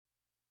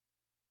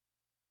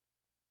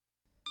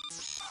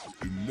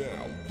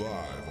Now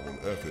live on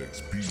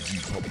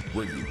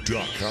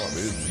FXBGPublicRadio.com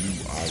and the new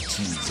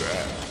iTunes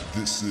app.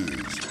 This is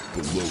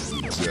Below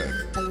the Deck.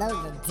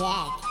 Below the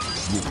Deck.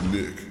 With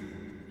Nick.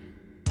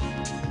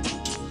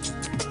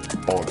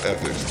 On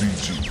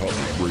FXBG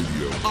Public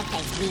Radio.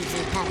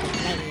 FXBG Public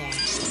Radio.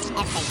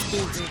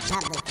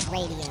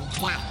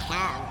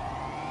 FXBGPublicRadio.com.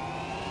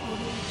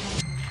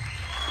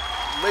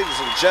 Ladies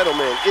and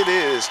gentlemen, it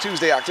is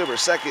Tuesday, October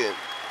 2nd.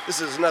 This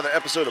is another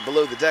episode of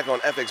Below the Deck on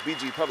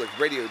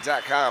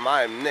FXBGPublicRadio.com.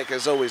 I am Nick,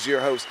 as always,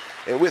 your host.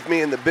 And with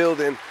me in the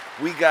building,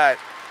 we got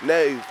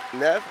Nev.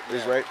 Nev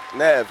is right?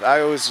 Nev. I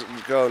always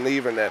call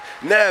Nev or Nev.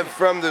 Nev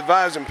from the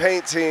Vibes and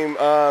Paint team.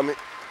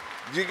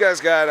 You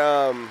guys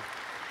got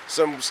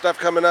some stuff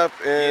coming up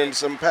and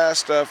some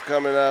past stuff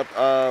coming up.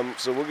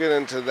 So we'll get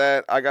into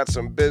that. I got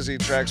some busy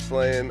tracks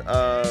playing.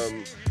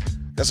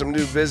 Got some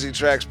new busy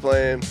tracks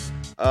playing.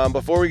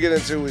 Before we get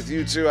into it with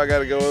you two, I got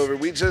to go over.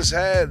 We just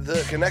had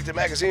the Connected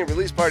Magazine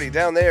release party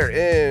down there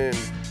in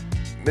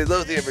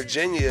Midlothian,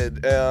 Virginia,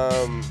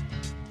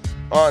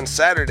 on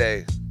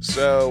Saturday.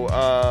 So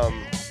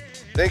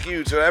thank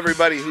you to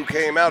everybody who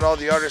came out, all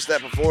the artists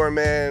that performed,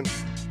 man.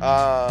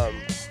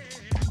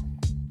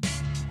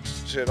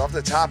 Shit, off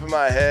the top of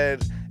my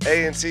head,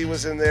 A&T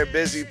was in there,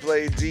 Busy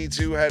played,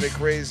 D2 had a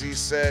crazy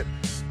set.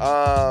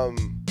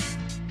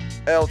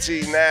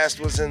 LT Nast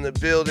was in the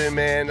building,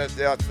 man.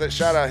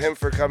 Shout out him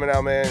for coming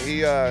out, man.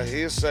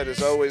 His set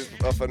is always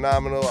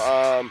phenomenal.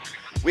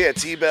 We had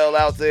T-Bell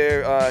out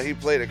there. He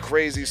played a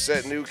crazy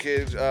set. New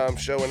kid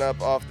showing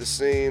up off the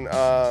scene.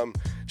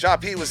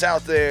 Chop P was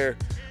out there.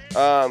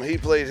 He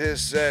played his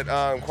set.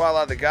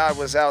 Kuala the God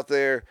was out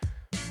there.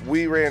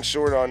 We ran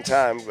short on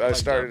time. I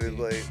started it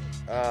late.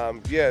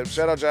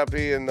 Shout out Chop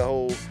P and the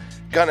whole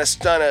Gunna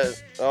Stunna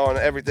on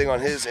everything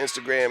on his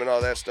Instagram and all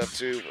that stuff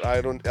too.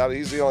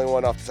 He's the only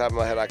one off the top of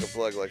my head I can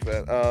plug like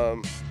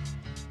that.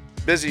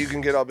 Busy, you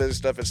can get all busy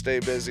stuff at Stay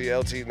Busy.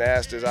 LT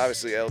Nast is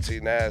obviously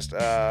LT Nast.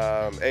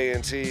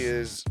 A&T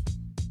is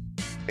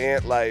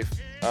Ant Life.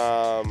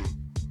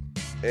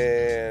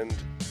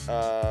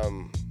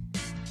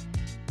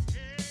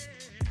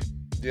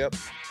 Yep.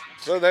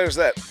 So there's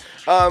that.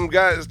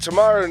 Guys,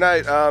 tomorrow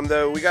night,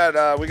 though, we got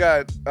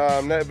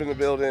Nev in the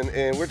building,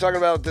 and we're talking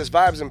about this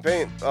Vibes and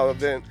Paint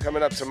event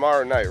coming up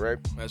tomorrow night, right?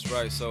 That's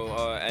right.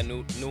 So at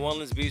New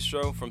Orleans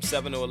Bistro from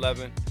 7 to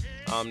 11,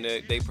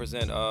 they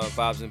present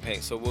Vibes and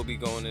Paint. So we'll be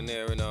going in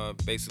there and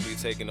basically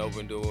taking over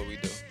and doing what we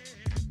do.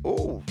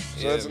 Ooh,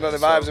 so that's another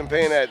Vibes and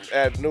Paint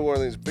at New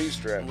Orleans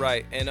Bistro.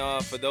 Right, and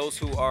for those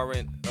who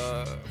aren't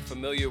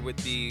familiar with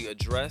the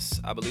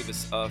address, I believe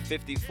it's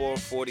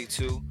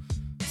 5442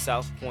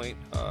 South Point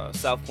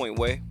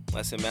Way.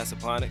 That's in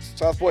Massaponax.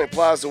 South Point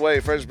Plaza Way,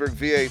 Fredericksburg,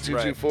 VA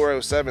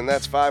 22407.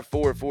 That's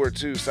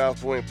 5442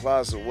 South Point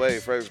Plaza Way,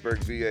 Fredericksburg,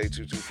 VA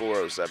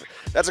 22407.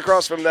 That's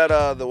across from that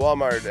the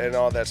Walmart and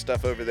all that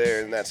stuff over there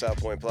in that South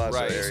Point Plaza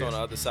area. Right, it's on the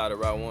other side of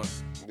Route 1.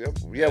 Yep.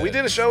 Yeah, we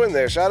did a show in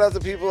there. Shout out to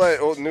people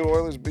at New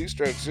Orleans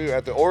Bistro too.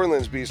 At the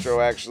Orleans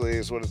Bistro, actually,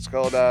 is what it's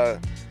called. I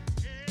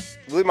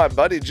believe my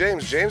buddy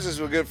James is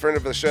a good friend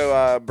of the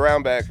show,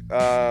 Brownback.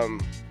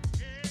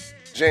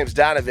 James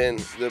Donovan,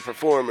 the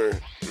performer,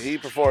 he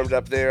performed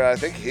up there. I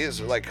think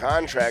he's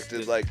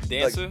contracted,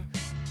 dancer.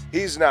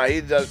 He's not. He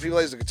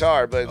plays the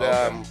guitar, but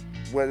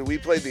when we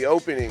played the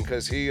opening,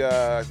 because he,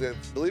 I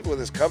believe with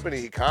his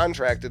company, he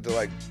contracted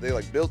to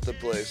they built the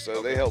place,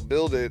 so they helped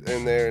build it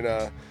in there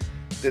and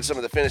did some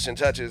of the finishing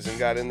touches and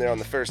got in there on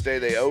the first day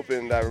they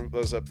opened. I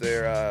was up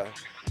there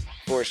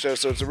for a show,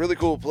 so it's a really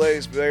cool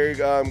place. Very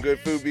good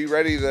food. Be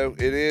ready though.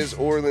 It is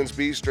Orleans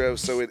Bistro,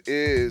 so it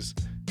is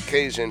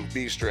Cajun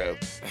Bistro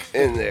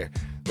in there.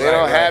 They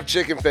don't have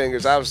chicken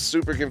fingers. I was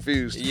super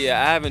confused.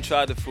 Yeah, I haven't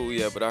tried the food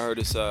yet, but I heard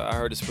it's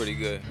pretty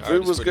good.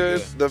 Food was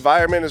good. The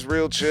environment is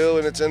real chill,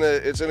 and it's in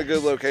a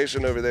good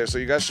location over there. So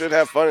you guys should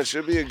have fun. It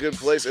should be a good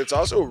place. It's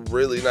also a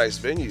really nice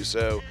venue.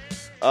 So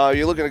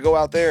you're looking to go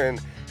out there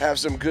and have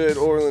some good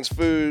Orleans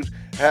food,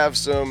 have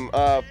some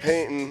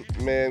painting.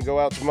 Man, go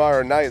out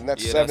tomorrow night, and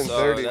that's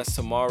 7:30. That's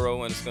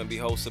tomorrow, and it's gonna be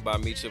hosted by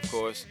Meech, of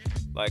course.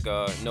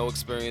 No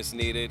experience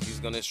needed.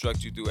 He's gonna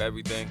instruct you through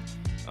everything.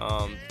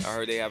 I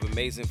heard they have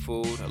amazing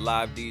food, a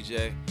live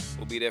DJ.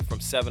 We'll be there from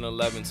 7 to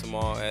 11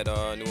 tomorrow at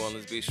New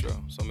Orleans Bistro.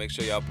 So make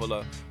sure y'all pull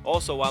up.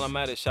 Also, while I'm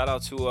at it, shout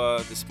out to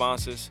the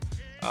sponsors,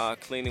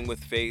 Cleaning with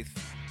Faith,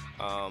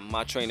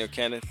 my trainer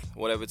Kenneth,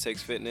 Whatever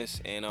Takes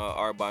Fitness, and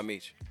Art by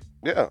Meech.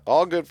 Yeah,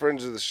 all good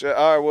friends of the show.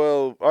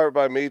 Art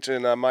by Meech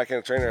and Mike and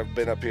the trainer have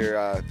been up here,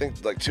 I think,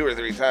 2 or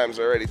 3 times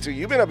already, too.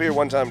 You've been up here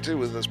one time, too,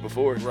 with us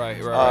before. Right.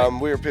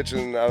 We were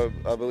pitching, I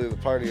believe, the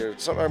party or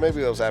something, or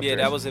maybe that was after. Yeah,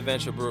 that was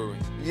Adventure Brewery.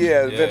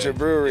 Yeah, Adventure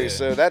Brewery. Yeah.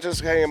 So that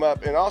just came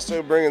up. And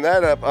also bringing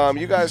that up,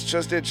 you guys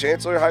just did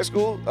Chancellor High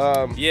School.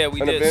 Yeah,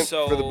 we an did. Event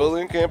for the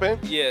bullying campaign?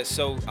 Yeah,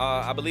 so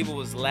I believe it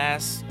was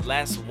last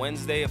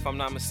Wednesday, if I'm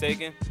not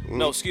mistaken. Mm-hmm.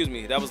 No, excuse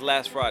me, that was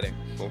last Friday.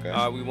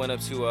 Okay. We went up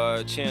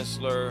to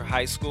Chancellor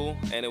High School,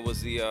 and it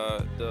was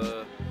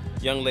the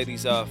young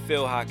ladies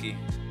field hockey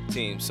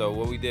team. So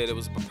what we did, it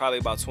was probably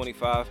about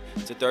 25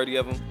 to 30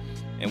 of them,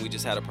 and we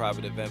just had a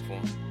private event for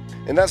them.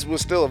 And that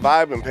was still a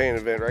Vibe and Paint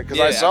event, right? Because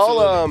Yeah, I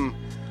saw absolutely.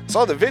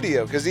 saw the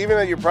video. Because even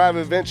at your private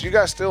events, you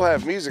guys still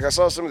have music. I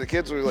saw some of the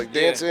kids were like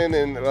dancing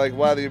and like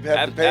while you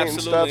have the paint and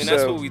Absolutely, stuff. and so.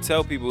 that's what we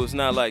tell people. It's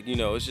not like,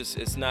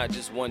 it's not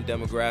just one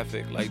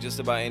demographic. Like just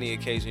about any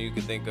occasion you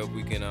can think of,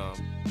 we can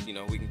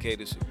we can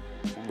cater to.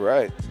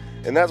 Right.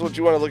 And that's what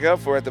you want to look out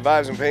for at the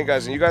Vibes and Paint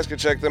guys. And you guys can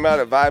check them out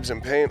at Vibes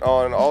and Paint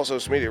on all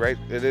social media, right?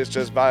 It is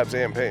just Vibes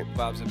and Paint.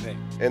 Vibes and Paint.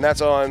 And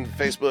that's on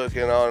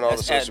Facebook and on all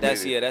the social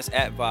media. That's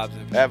at Vibes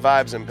and Paint. At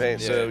Vibes and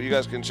Paint. Yeah. So you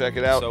guys can check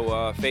it out So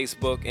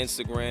Facebook,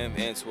 Instagram,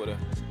 and Twitter.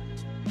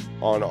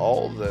 on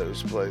all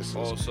those places.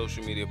 All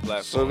social media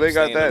platforms. So they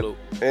got Stay in the that. loop.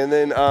 And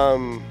then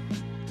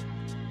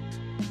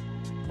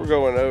we're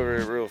going over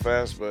it real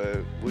fast, but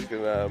we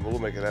can we'll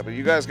make it happen.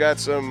 You guys got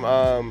some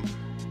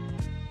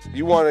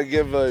you want to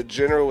give a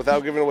general,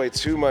 without giving away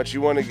too much,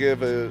 you want to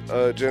give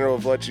a general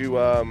of what you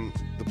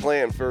the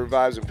plan for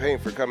Vibes and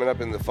Paint for coming up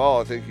in the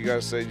fall. I think you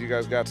guys said you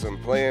guys got some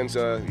plans.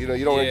 You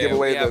don't want to give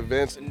away the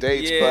events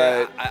dates,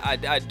 yeah,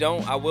 but I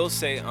don't. I will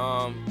say,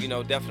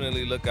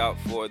 definitely look out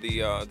for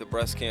the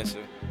breast cancer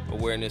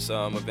awareness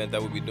event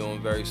that we'll be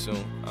doing very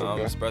soon.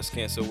 Okay. It's Breast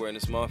Cancer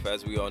Awareness Month,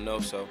 as we all know.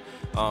 So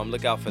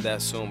look out for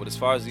that soon. But as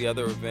far as the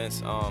other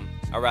events,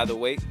 I'd rather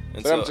wait But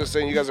until. I'm just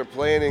saying, you guys are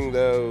planning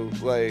though,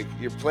 like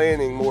you're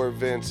planning more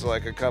events,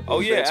 like a couple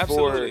events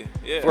absolutely.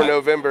 for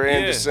November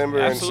and Yeah, December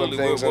absolutely. and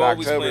some things We're in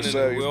always October. planning,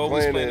 So we're you're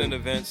always planning planning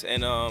events,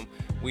 and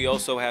we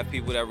also have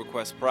people that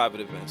request private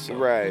events. So,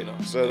 right.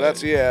 So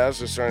that's I was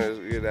just trying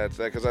to get at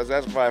that because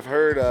that's what I've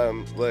heard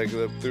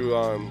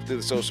through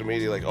the social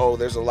media, like, oh,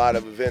 there's a lot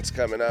of events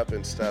coming up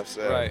and stuff.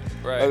 So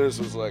Right. others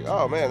was like,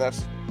 oh man,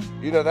 that's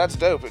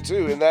dope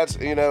too, and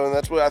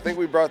that's what I think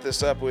we brought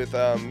this up with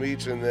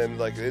Meech, and then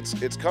like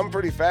it's come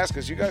pretty fast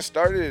because you guys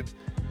started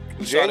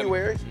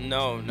January.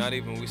 No, not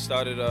even. We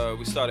started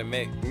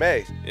May.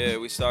 May. Yeah,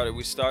 we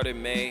started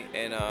May,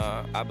 and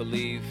I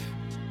believe,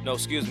 no,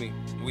 excuse me,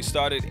 we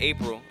started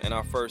April, and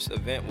our first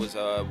event was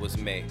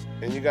May.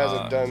 And you guys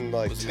have done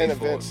like was 10 May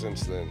events 4th.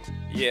 since then.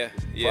 Yeah.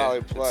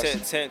 Probably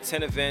plus.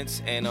 10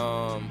 events, and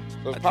I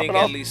it's think popping at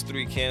off. least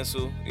 3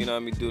 canceled. You know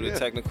what I mean, due to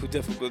technical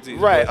difficulties.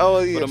 Right. But Oh,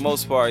 yeah. for the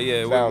most part,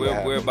 yeah, Bound to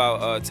we're happen.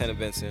 about 10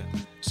 events in.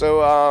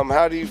 So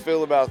how do you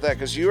feel about that?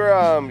 Because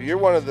you're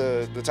one of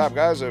the top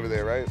guys over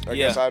there, right? I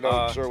guess I'm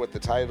not sure what the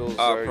titles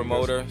are.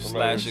 Promoter /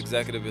 /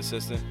 executive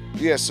assistant.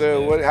 Yeah.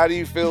 So Yeah. how do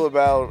you feel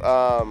about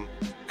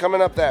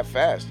coming up that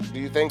fast? Do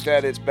you think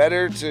that it's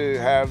better to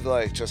have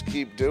like just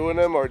keep doing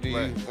them, or do you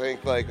Right.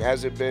 think like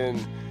has it been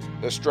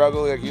a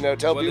struggle? Like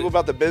tell Well, people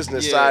about the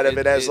business yeah, side of it-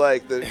 it as it-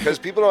 like because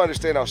people don't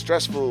understand how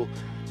stressful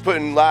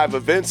putting live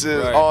events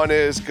Right. on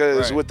is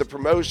because Right. with the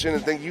promotion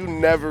and thing you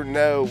never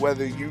know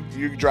whether you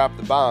drop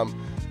the bomb.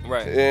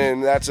 Right.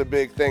 And that's a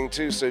big thing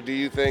too. So do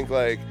you think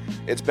like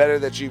it's better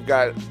that you've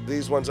got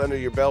these ones under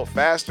your belt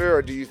faster,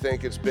 or do you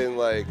think it's been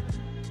like,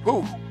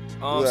 whew?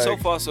 So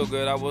far so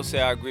good. I will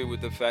say I agree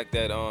with the fact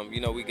that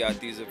we got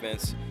these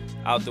events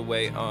out the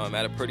way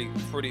at a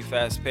pretty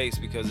fast pace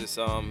because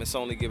it's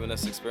only given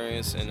us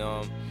experience and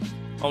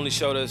only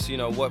showed us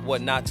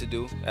what not to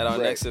do at our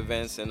Right. next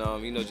events and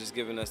just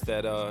giving us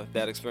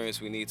that experience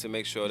we need to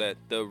make sure that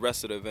the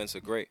rest of the events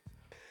are great.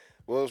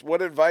 Well,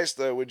 what advice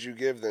though would you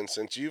give then,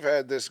 since you've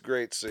had this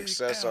great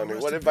success on it?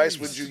 What advice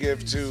would you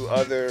give to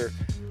other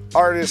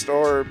artists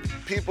or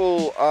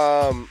people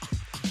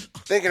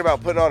thinking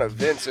about putting on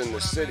events in the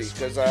city?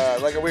 Because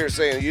like we were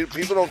saying,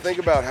 people don't think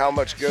about how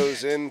much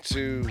goes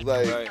into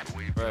like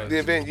Right. the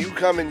event. You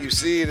come and you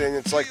see it, and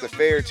it's like the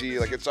fair to you.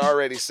 Like it's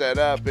already set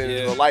up, and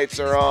Yeah. the lights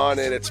are on,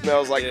 and it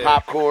smells like Yeah.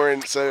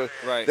 popcorn. So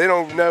Right. they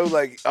don't know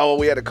like, oh,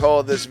 we had to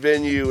call this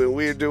venue, and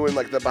we're doing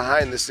like the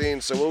behind the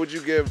scenes. So what would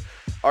you give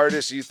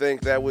artists you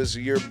think that was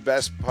your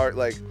best part?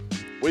 Like,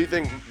 what do you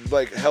think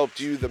like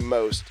helped you the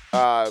most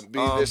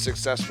be this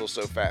successful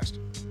so fast?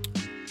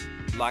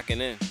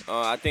 Locking in.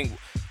 I think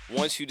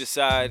once you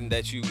decide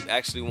that you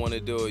actually want to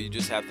do it, you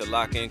just have to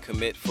lock in,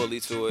 commit fully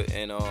to it,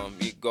 and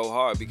you go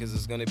hard because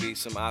there's going to be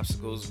some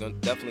obstacles,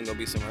 definitely going to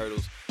be some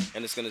hurdles,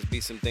 and it's going to be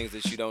some things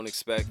that you don't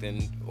expect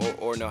and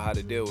or know how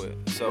to deal with.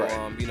 So,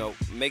 Right.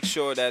 make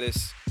sure that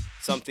it's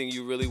something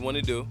you really want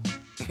to do,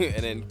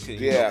 and then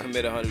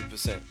commit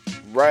 100%.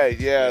 Right,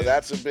 yeah,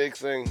 that's a big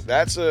thing.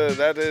 That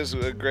is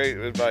a great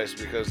advice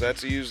because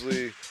that's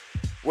usually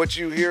what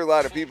you hear a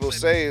lot of people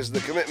say is the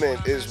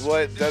commitment is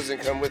what doesn't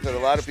come with it. A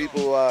lot of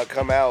people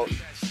come out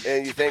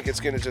and you think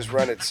it's going to just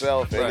run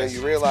itself, and Right. then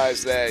you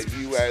realize that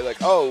you are like,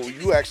 oh,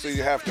 you actually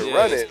have to Yeah,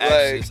 run it's it.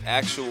 It's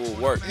actual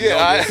work.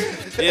 Yeah,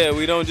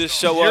 We don't just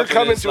show You're up and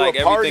coming it's to like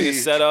a party. everything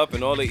is set up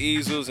and all the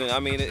easels, and I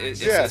mean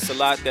it's a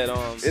lot that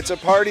it's a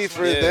party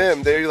for Yeah.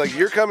 them. They're like,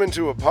 you're coming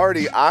to a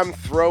party, I'm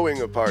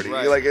throwing a party.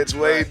 Right. Like it's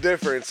way Right.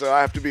 different. So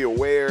I have to be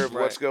aware of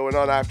what's Right. going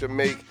on. I have to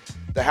make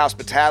the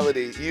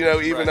hospitality,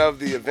 even Right. of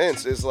the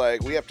events, is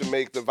like we have to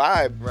make the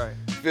vibe Right.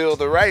 feel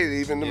the right,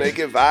 even to Yeah. make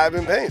it vibe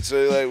and paint.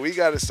 So like we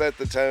got to set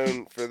the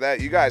tone for that.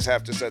 You guys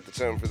have to set the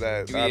tone for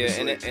that. Yeah,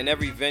 Obviously. and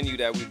every venue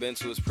that we've been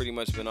to has pretty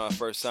much been our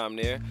first time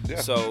there.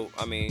 Yeah. So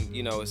I mean,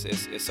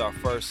 it's our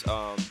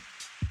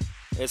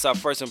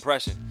first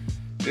impression.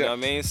 You know what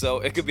I mean? So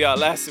it could be our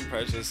last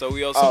impression. So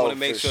we also want to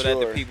make sure that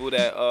the people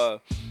that run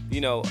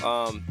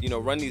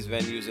these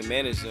venues and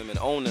manage them and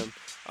own them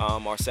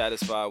are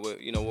satisfied with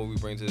what we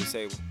bring to the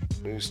table.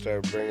 We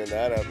start bringing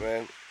that up,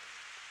 man.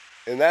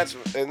 And that's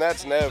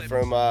Nev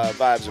from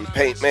Vibes and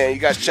Paint, man. You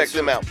guys check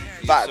them out.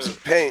 Vibes and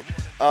Paint.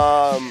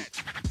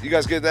 You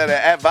guys get that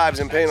at Vibes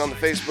and Paint on the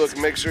Facebook,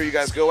 and make sure you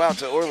guys go out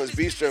to Orleans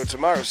Bistro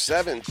tomorrow,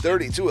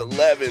 7:30 to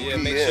 11 p.m. Yeah,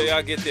 make sure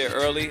y'all get there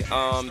early.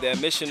 The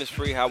admission is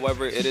free.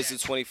 However, it is a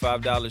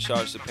 $25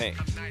 charge to paint.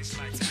 It's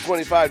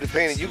 $25 to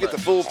paint it. You get the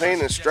full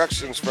paint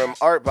instructions from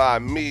Art by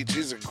Meech.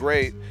 He's a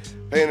great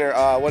painter.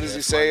 What does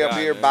he say up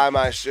here? Man. Buy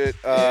my shit.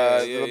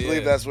 I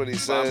believe that's what he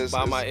says.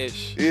 Buy my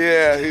ish.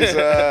 Yeah,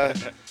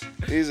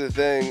 he's a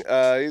thing.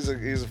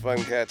 He's a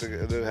fun cat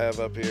to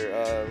have up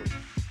here.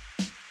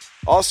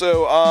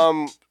 Also,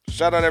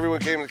 shout out everyone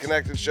came to the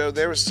Connected show.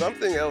 There was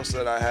something else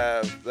that I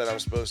have that I'm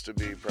supposed to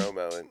be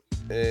promoting,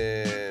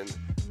 and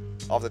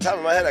off the top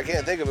of my head, I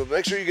can't think of it. But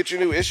make sure you get your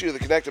new issue of the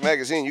Connected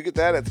magazine. You get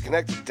that at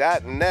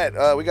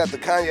theconnected.net. We got the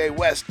Kanye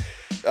West,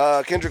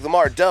 Kendrick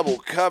Lamar double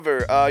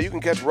cover. You can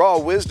catch Raw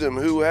Wisdom,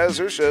 who has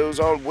her shows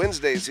on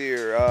Wednesdays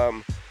here.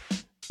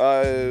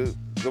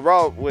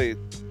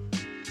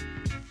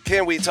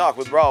 Can We Talk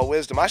with Raw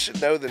Wisdom? I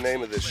should know the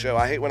name of this show.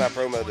 I hate when I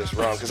promo this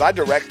wrong because I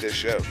direct this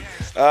show.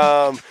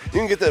 You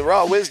can get the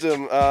Raw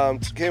Wisdom,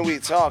 Can We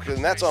Talk,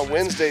 and that's on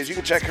Wednesdays. You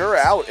can check her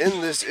out in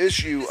this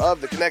issue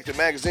of the Connected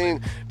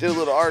magazine. Did a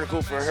little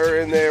article for her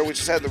in there. We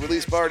just had the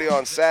release party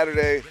on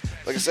Saturday.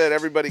 Like I said,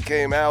 everybody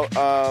came out.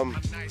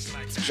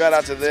 Shout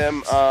out to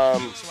them.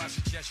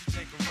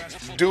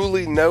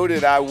 Duly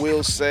noted, I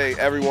will say,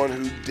 everyone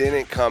who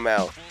didn't come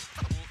out.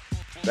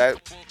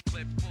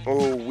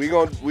 We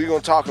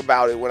gonna talk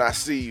about it when I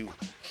see you.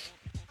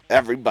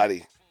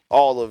 Everybody,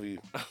 all of you,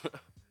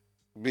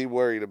 be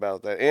worried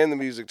about that. And the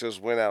music just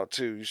went out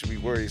too. You should be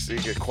worried, so you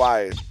get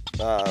quiet.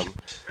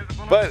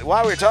 But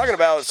while we're talking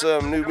about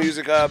some new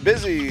music,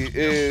 Busy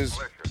is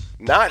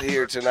not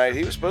here tonight.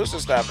 He was supposed to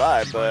stop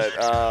by, but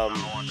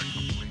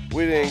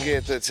we didn't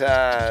get the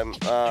time.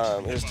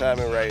 His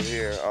timing right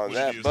here on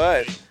that.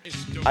 But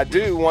I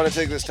do want to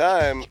take this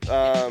time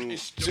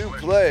to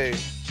play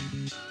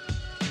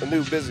a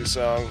new Busy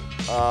song,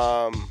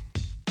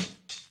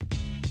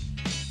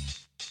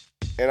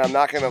 and I'm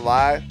not gonna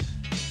lie,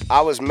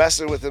 I was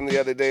messing with him the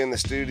other day in the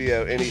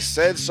studio, and he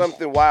said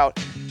something wild.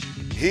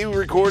 He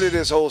recorded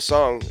his whole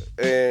song,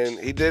 and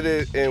he did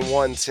it in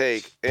one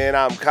take, and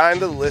I'm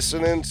kind of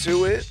listening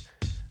to it,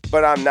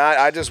 but I'm not.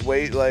 I just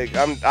wait, I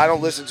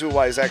don't listen to it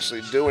while he's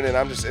actually doing it.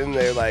 I'm just in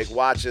there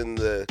watching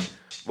the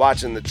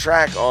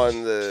track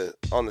on the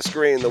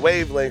screen, the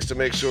wavelengths, to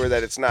make sure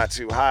that it's not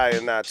too high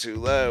and not too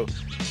low.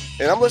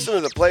 And I'm listening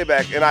to the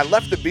playback, and I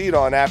left the beat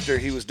on after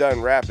he was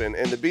done rapping,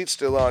 and the beat's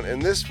still on.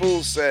 And this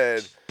fool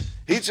said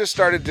he just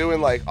started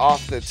doing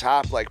off the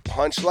top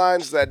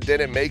punchlines that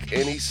didn't make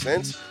any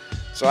sense.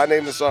 So I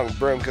named the song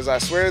Broom, because I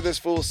swear this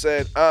fool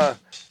said, I'm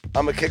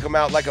gonna kick him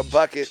out like a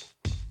bucket.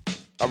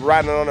 I'm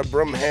riding on a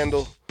broom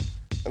handle.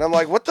 And I'm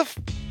like, what the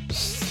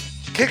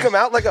kick him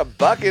out like a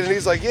bucket? And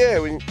he's like, yeah,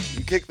 when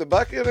you kick the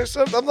bucket or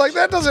something. I'm like,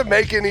 that doesn't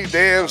make any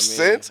damn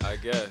sense. I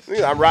guess.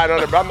 I'm riding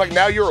on I'm like,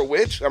 now you're a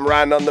witch? I'm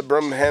riding on the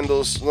broom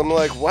handles. And I'm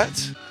like,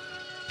 what?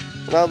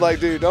 And I'm like,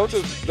 dude, don't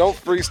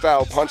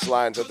freestyle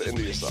punchlines at the end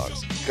of your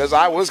songs. Because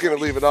I was going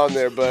to leave it on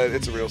there, but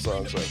it's a real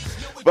song. So.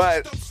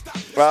 But,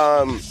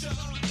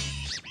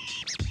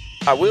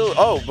 I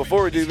will,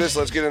 before we do this,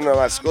 let's get into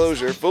my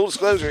disclosure. Full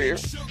disclosure here.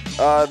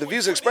 The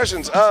views and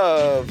expressions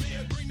of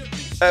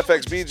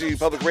FXBG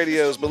Public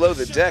Radio's Below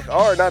the Deck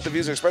are not the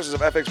views and expressions of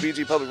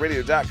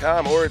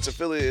FXBGPublicRadio.com or its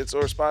affiliates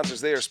or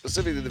sponsors. They are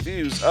specifically the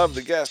views of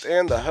the guest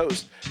and the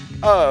host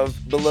of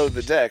Below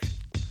the Deck.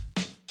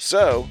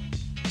 So,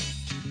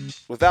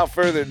 without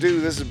further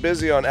ado, this is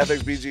Busy on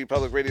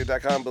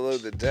FXBGPublicRadio.com, Below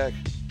the Deck.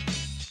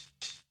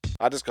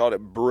 I just called it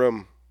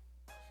Broom.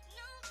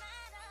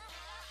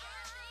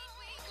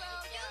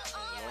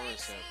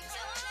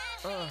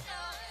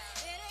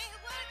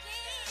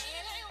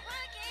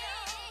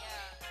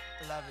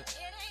 Love it.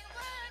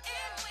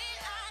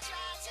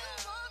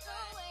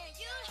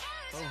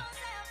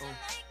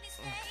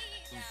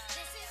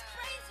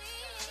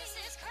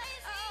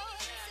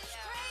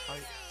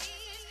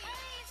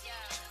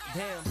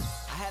 Damn,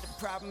 I had a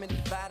problem in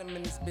the bottom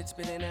in this bitch,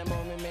 but in that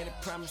moment made a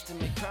promise to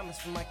make promise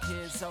for my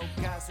kids. Oh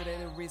God, so they're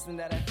the reason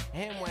that I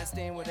am where I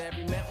stand with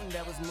every mountain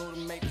that was moved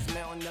to make this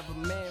mountain of a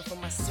man. For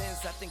my sins,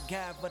 I thank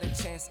God for the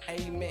chance,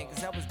 amen.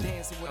 Cause I was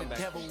dancing with the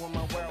devil when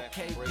my world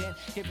caved in.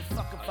 Give a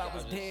fuck if I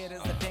was dead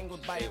as I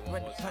dangled by a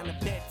thread upon the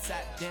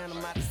bedside. Down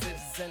on my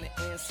decisions in the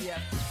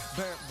NCF.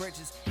 Burnt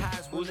bridges,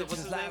 highs,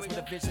 religions, lies with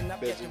a vision. I've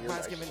got the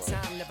rise given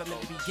time, never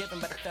meant to be given,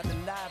 but I felt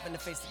alive in the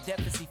face of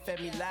death as he fed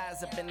me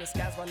lies up in the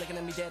skies while looking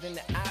at me dead in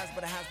the eyes.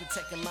 But the highs were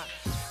taking my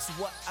So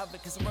what of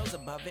it, cause I rose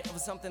above it. It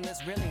was something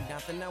that's really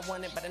nothing. I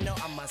want it, but I know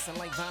I mustn't.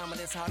 Like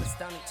vomit, it's hard to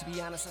stun it. To be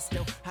honest, I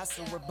still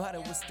hustle,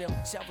 rebuttal with still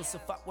shovels. So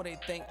fuck what they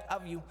think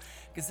of you.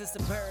 Cause it's a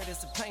bird,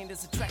 it's a plane,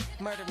 it's a track.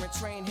 Murdering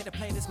train, hit to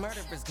play this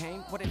murderer's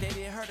game. What a day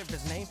they heard of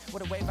his name.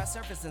 What a wave I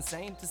surface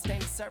insane. To stain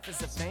the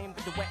surface of fame.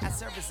 But the way I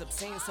serve is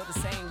obscene. So the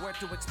same word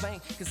to explain.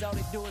 Cause all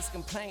they do is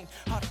complain.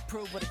 Hard to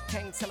prove what it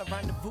can't. Tell a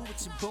rendezvous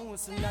with your boon.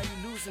 So now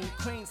you losing the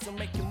queen. So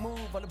make your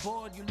move. All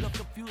aboard, you look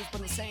confused. But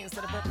I'm saying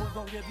instead of we're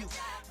gonna give you.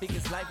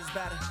 Because life is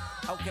better.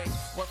 Okay,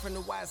 work from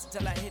the wise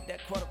until I hit that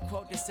quote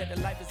unquote. They said that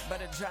life is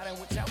better. Dry than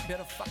which out.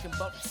 Build a fucking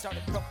boat.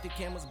 Started broke the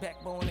camera's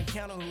backbone. And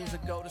counter who's a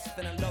go to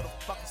spin a load of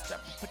fucking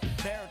strap. And put the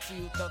barrel to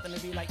you. Thought then to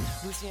be like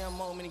Lucy on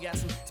moment. He got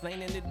some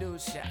explaining to do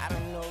shit. I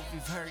don't know if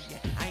you've heard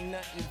yet. I ain't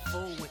nothing to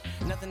fool with.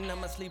 Nothing on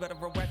my sleeve but a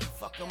regret to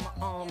fuck on my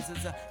arms.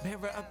 Is a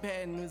bearer of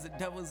bad news. The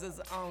devil's is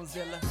an arms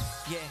dealer.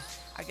 Yeah.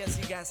 I guess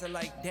you guys are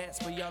like that,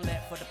 but y'all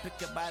that for the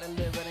pick up by the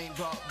liver ain't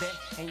brought back.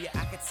 And yeah,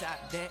 I could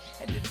top that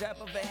at the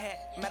drop of a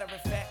hat. Matter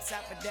of fact,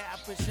 top of that, I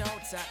push your whole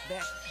top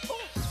back.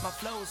 Ooh, my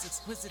flow is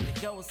exquisite to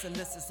go,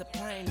 solicit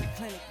supplying the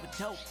clinic with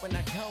dope. When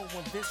I go,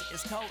 when visit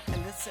is cold,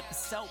 and this sip is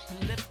so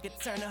prolific, it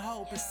turn the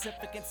whole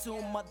Pacific into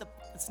a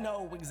motherfucking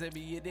snow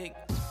exhibit, you dig?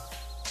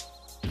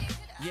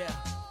 Yeah.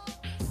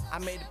 I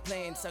made a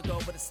plan, took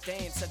over the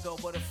stand, took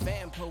over the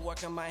fan, put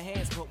work on my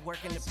hands, put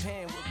work in the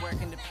pen, with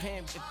work in the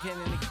pen, again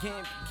and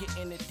again,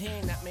 getting it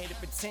in, I made it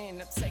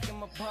pretend, I'm taking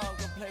my ball,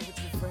 go play with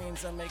your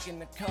friends, I'm making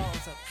the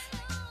calls,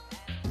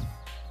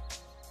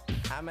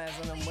 I'm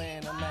asking them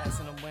win, I'm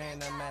asking them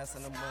win, I'm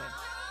asking them win.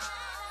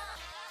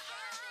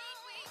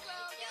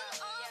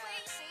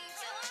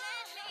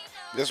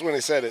 This when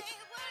he said it.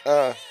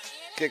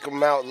 Kick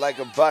him out like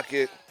a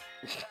bucket,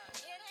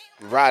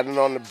 riding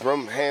on the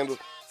broom handle.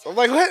 I'm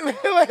like, what? I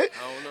don't know, man.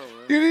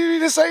 You didn't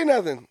even say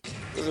nothing.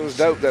 It was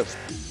dope, though. Below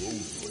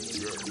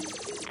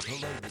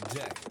the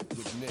Deck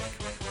with Nick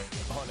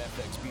on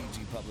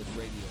FXBG Public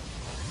Radio.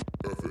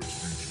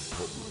 FXBG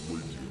Public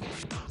Radio.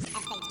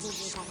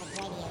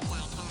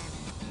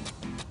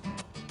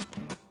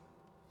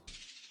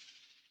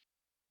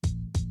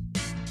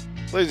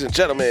 FXBGpublicradio.com. Ladies and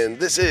gentlemen,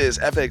 this is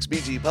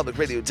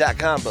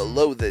FXBGPublicRadio.com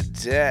Below the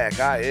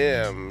Deck. I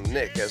am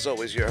Nick, as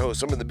always, your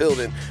host. I'm in the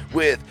building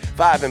with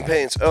Five and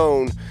Paint's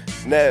own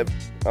Nev.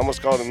 I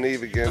almost called him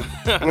Neve again.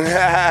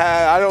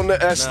 I don't know.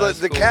 That's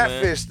the cool,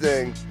 catfish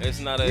thing.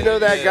 It's not a. You know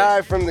that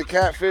guy from the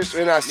catfish?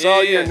 And I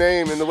saw your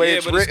name and the way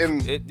it's written.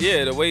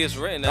 The way it's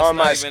written. That's on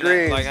not my even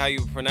screen. Like how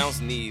you pronounce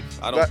Neve.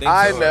 I don't think so.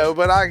 I know,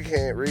 but I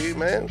can't read,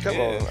 man.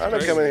 Come on. I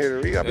don't come in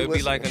here to read. It'd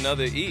be like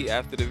another E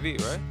after the V,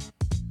 right?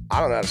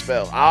 I don't know how to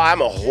spell.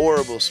 I'm a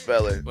horrible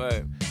speller.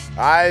 Right.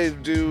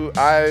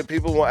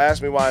 People will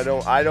ask me why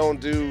I don't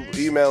do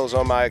emails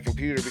on my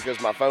computer because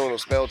my phone will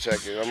spell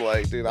check it. I'm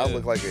like, dude, I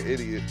look like an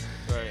idiot.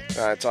 Right.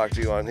 I talk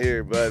to you on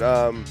here, but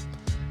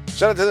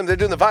shout out to them. They're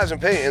doing the Vibes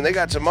and Paint, and they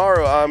got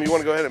tomorrow. You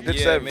want to go ahead and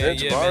pitch that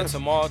event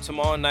tomorrow?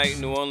 Tomorrow night,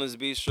 New Orleans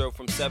Bistro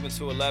from 7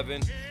 to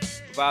 11.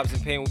 Vibes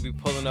and Paint will be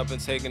pulling up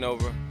and taking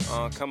over.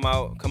 Come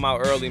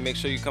out early. Make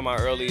sure you come out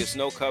early. It's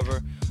no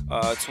cover.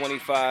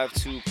 25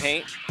 to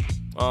paint.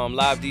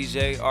 Live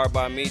DJ, Art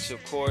by Meech,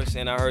 of course,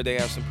 and I heard they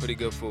have some pretty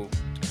good food.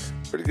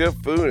 Pretty good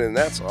food, and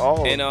that's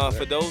all. And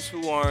for those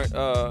who aren't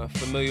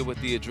familiar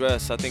with the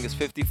address, I think it's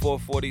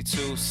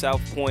 5442 South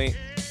Point.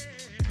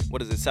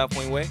 What is it, South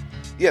Point Way?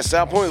 Yeah,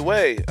 South Point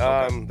Way.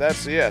 Okay.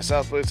 That's,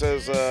 South Point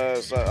says,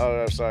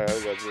 sorry, I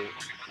got you.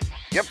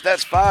 Yep,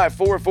 that's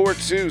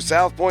 5442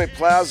 South Point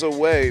Plaza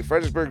Way,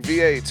 Fredericksburg,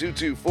 VA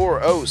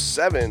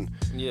 22407.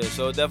 Yeah,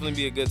 so it'll definitely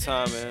be a good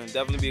time, man.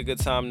 Definitely be a good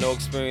time. No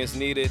experience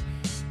needed.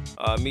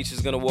 Meech is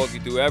going to walk you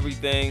through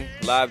everything.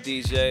 Live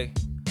DJ,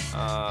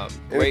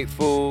 great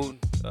food,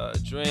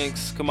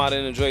 drinks. Come out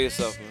and enjoy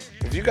yourself, man.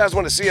 If you guys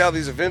want to see how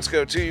these events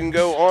go, too, you can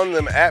go on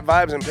them at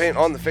Vibes and Paint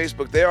on the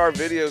Facebook. There are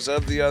videos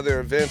of the other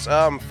events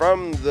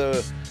from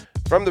the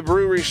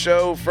brewery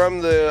show,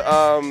 from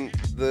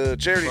the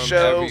charity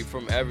show,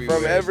 from every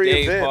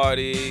day event.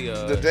 Party,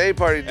 the day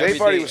party. Day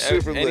party was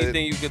super lit.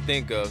 Anything you could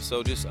think of.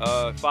 So just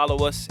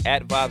follow us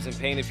at Vibes and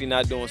Paint if you're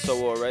not doing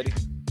so already.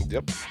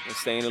 Yep. And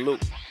stay in the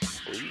loop.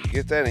 You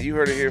get that, and you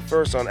heard it here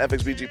first on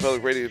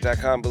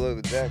FXBGPublicRadio.com Below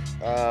the Deck.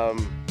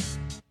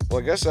 Well,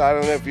 I guess I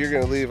don't know if you're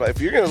going to leave. If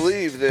you're going to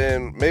leave,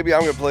 then maybe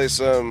I'm going to play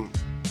some.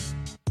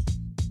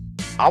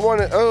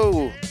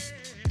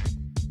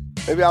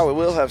 Maybe I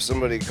will have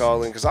somebody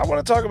call in because I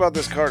want to talk about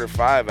this Carter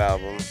 5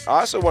 album.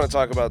 I also want to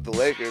talk about the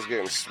Lakers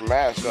getting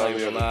smashed on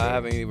the other day. I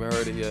haven't even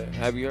heard it yet.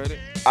 Have you heard it?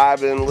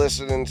 I've been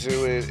listening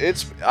to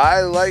it.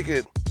 I like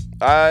it.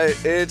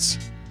 It's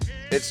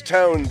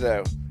toned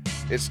though.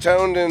 It's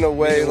toned in a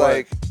way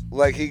like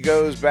he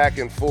goes back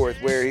and forth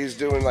where he's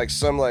doing like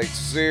some like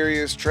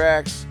serious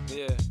tracks.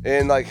 Yeah.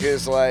 And like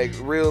his like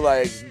real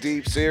like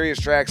deep serious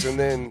tracks and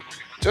then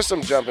just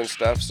some jumping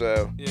stuff.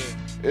 So yeah.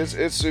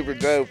 It's super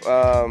dope.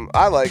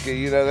 I like it,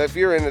 you know, if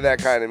you're into that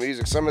kind of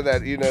music, some of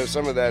that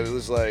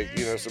is like,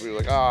 you know, some people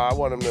are like, I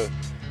want him to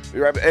be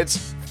right.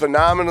 It's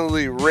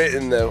phenomenally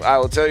written, though. I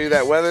will tell you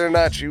that. Whether or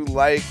not you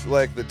like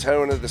the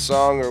tone of the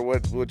song or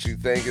what you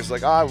think is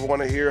like, I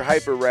want to hear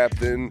hyper rap,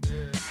 then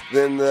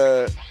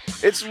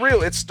it's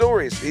real. It's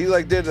stories. He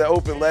like did the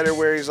open letter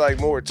where he's like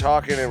more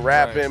talking and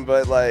rapping,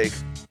 but like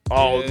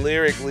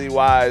lyrically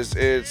wise,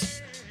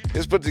 it's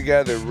put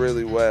together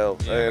really well.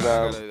 Yeah, and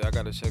I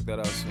gotta check that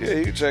out soon. Yeah,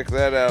 you can check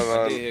that out.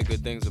 I did hear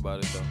good things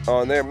about it though.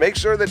 On there, make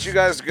sure that you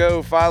guys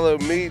go follow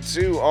me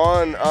too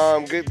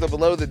on get the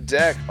Below the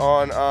Deck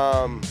on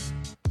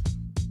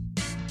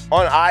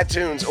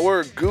iTunes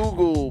or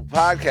Google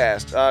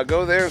Podcast.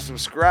 Go there and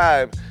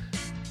subscribe.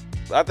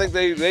 I think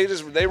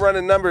they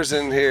running numbers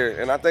in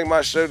here, and I think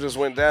my show just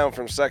went down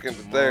from second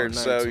to third.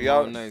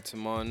 Tomorrow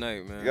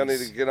night, man. Y'all need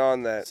to get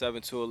on that.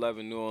 7 to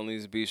 11 New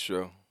Orleans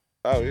Bistro.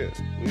 Oh yeah,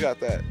 we got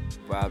that.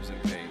 Vibes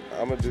and pain.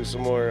 I'm gonna do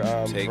some more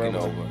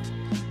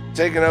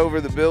Taking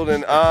over the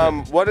building.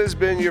 What has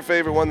been your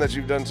favorite one that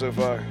you've done so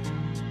far?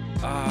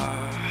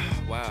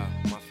 Wow.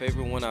 My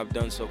favorite one I've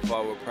done so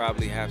far would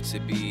probably have to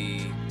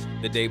be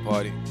the day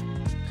party.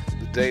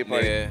 The day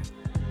party. Yeah.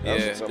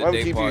 I'm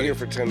gonna keep you here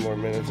for 10 more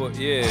minutes.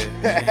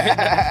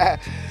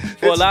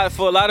 For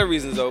a lot of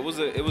reasons though.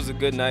 It was a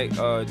good night.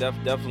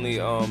 Definitely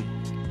a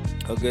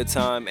good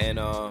time, and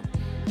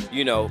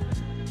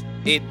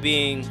it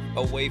being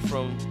away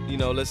from,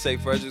 let's say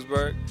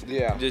Fredericksburg,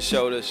 just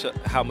showed us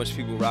how much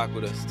people rock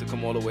with us to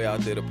come all the way out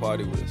there to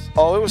party with us.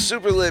 Oh, it was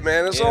super lit,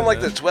 man. It's on like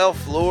the 12th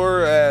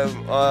floor.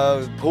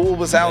 Pool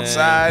was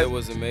outside. Man, it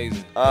was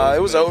amazing.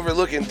 It was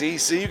overlooking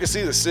DC. You can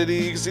see the city.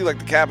 You can see like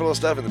the Capitol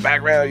stuff in the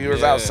background. You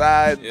was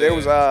outside. Yeah. There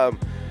was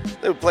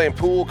they were playing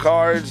pool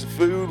cards.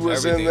 Food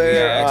was everything. in there. We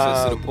had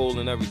access to the pool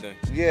and everything.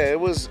 Yeah, it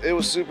was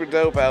super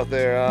dope out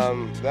there.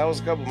 That was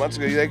a couple months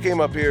ago. They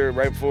came up here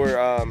right before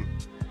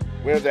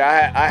we were there.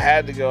 I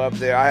had to go up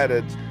there. I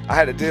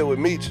had to deal with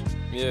Meech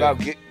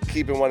about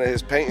keeping one of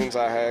his paintings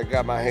I had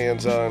got my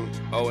hands on.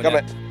 Oh,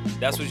 and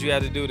that's what you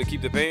had to do to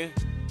keep the painting?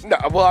 No,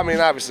 well, I mean,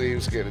 obviously he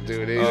was scared to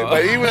do it either,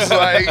 but he was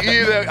like,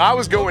 I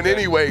was going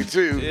anyway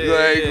too,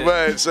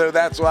 but so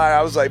that's why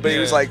I was like, but he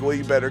was like, well,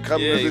 you better come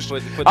to this.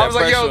 I was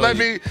like, yo, let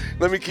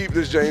me keep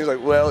this joint. He's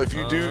like, well,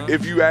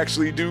 if you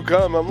actually do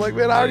come, I'm like,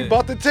 man, I already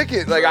bought the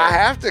ticket, like I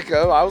have to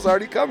come. I was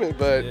already coming,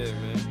 but. Yeah,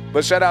 man.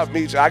 But shout out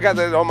Meech. I got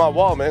that on my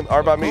wall, man.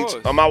 Art by Meech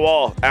on my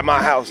wall at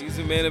my house. He's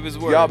a man of his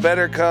word. Y'all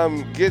better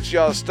come get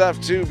y'all stuff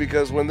too,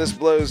 because when this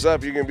blows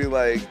up, you're gonna be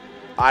like,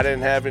 I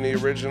didn't have any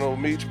original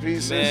Meech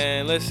pieces.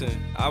 Man,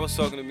 listen, I was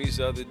talking to Meech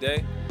the other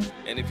day,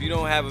 and if you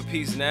don't have a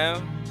piece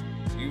now,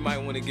 you might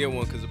want to get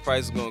one because the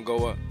price is gonna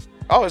go up.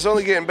 Oh, it's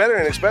only getting better,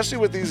 and especially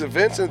with these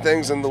events and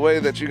things and the way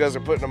that you guys are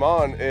putting them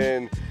on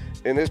and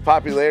his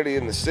popularity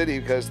in the city,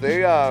 because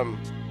they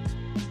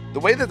the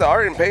way that the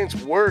art and paints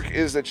work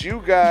is that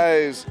you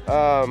guys,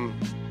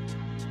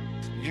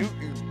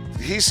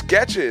 he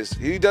sketches.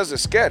 He does a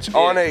sketch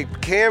on a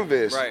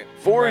canvas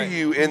for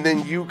you, and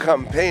then you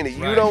come paint it.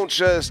 You don't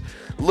just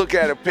look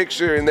at a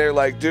picture and they're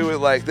like, do it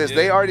like this.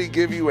 They already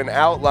give you an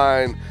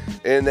outline,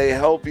 and they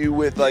help you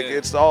with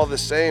it's all the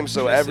same.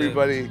 So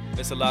everybody.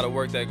 It's a lot of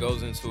work that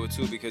goes into it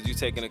too, because you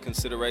take into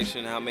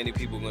consideration how many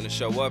people are going to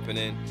show up, and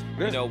then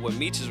what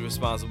Meech is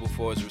responsible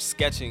for is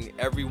sketching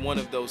every one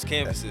of those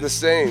canvases. The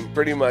same,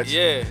 pretty much.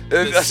 Yeah,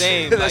 the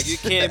same. Like you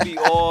can't be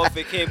off.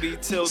 It can't be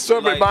tilted.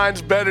 Some of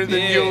mine's better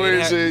than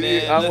yours.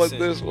 I want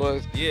this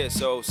one. Yeah.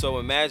 So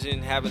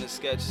imagine having to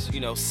sketch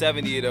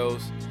 70 of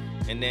those,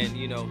 and then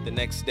the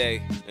next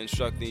day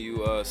instructing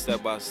you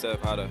step by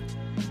step how to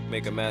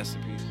make a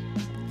masterpiece.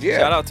 Yeah.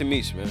 Shout out to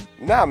Meech, man.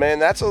 Nah, man,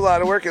 that's a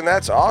lot of work, and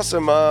that's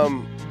awesome.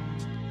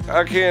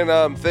 I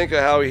can't think of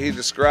how he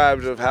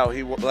described of how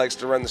he likes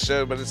to run the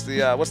show, but it's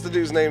the what's the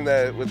dude's name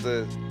that with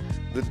the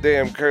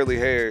damn curly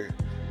hair?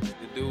 The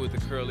dude with the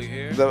curly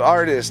hair? The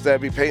artist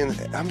that be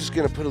painting. I'm just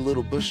gonna put a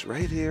little bush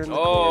right here in the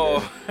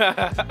corner.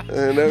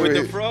 With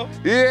the fro?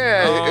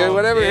 Yeah, and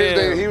whatever his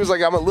name. He was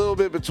like, I'm a little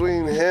bit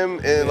between him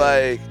and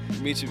like.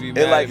 Meech would be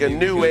in like a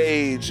new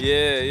age.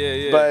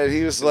 Yeah. But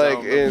he was like,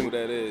 I don't know who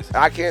that is.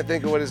 I can't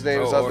think of what his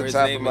name is off the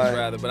top of my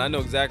head. But I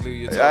know exactly who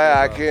you're talking about.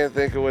 I can't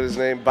think of what his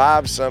name.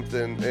 Bob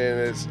something,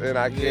 and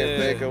I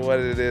can't think of what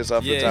it is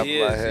off the top of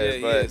my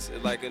head. But he is.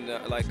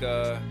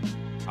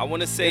 I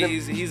want to say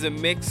he's a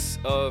mix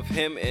of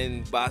him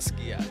and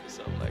Basquiat or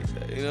something like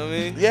that. You know what I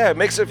mean? Yeah, it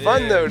makes it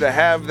fun though to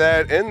have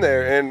that in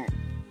there,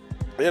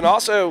 and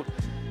also,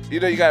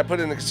 you got to put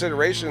into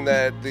consideration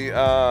that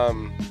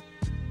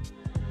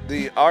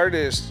the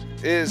artist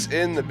is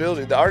in the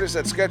building. The artist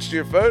that sketched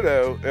your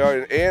photo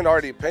and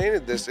already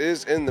painted this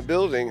is in the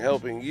building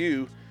helping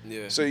you.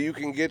 Yeah. So you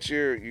can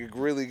you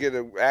really get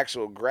an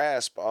actual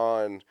grasp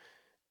on,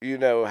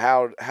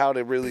 how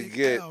to really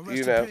get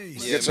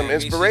some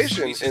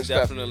inspiration Meech is and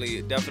stuff.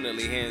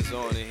 Definitely hands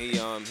on,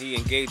 and he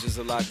engages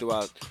a lot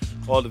throughout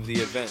all of the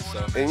events.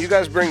 So. And you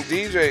guys bring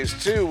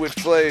DJs too,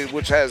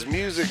 which has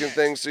music and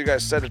things. So you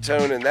guys set a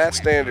tone in that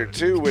standard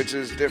too, which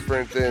is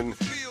different than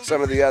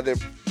some of the other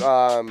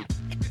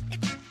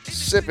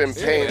sip and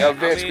paint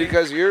events,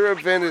 because your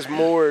event is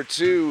more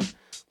too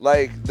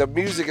like the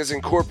music is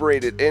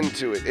incorporated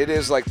into it. It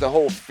is like the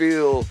whole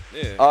feel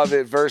of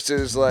it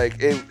versus like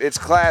it's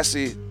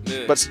classy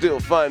but still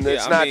fun.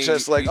 It's not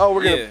just like, oh,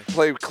 we're gonna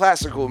play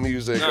classical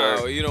music.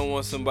 No, you don't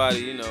want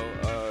somebody,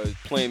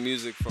 playing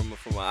music from an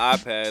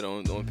iPad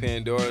on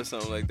Pandora or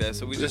something like that.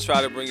 So we just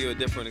try to bring you a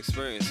different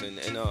experience and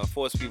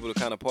force people to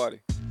kind of party.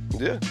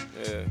 Yeah.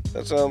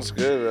 That sounds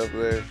good up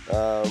there.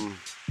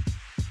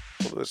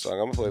 This song. I'm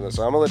gonna play this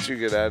song. I'm gonna let you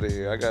get out of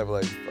here. I'm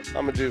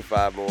gonna do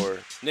 5 more.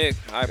 Nick,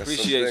 I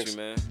appreciate you,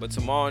 man. But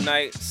tomorrow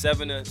night,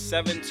 7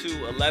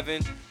 to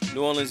 11,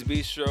 New Orleans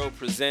Bistro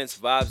presents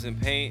Vibes and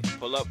Paint.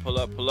 Pull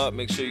up.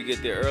 Make sure you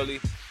get there early.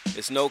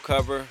 It's no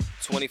cover,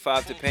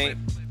 25 to paint.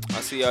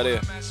 I'll see y'all there.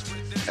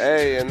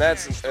 Hey, and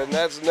that's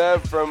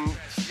Nev from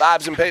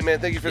Vibes and Paint, man.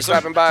 Thank you for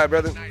stopping by,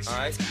 brother. All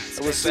right.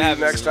 And we'll see you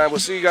next time. We'll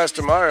see you guys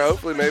tomorrow.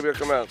 Hopefully, maybe I'll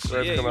come out.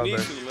 So yeah, come you out need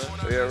there. to,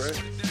 man. Yeah,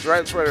 right. It's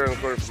right around the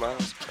corner from my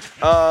house.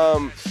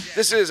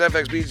 This is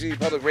FXBG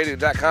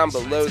publicradio.com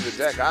below the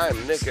deck. I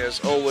am Nick, as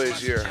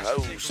always, your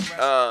host.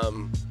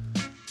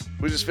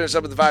 We just finished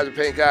up with the Vibes and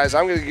Paint, guys.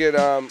 I'm gonna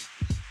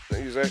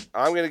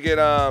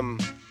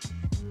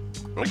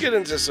get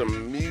into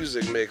some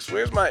music mix.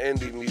 Where's my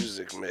indie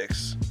music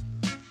mix?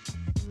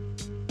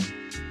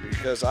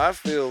 Because I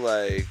feel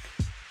like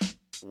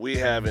we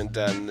haven't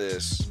done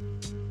this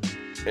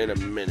in a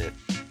minute.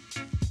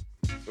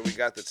 So we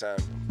got the time.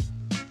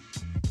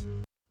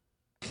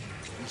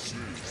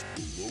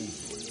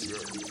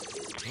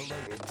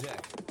 Below the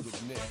Deck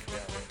with Nick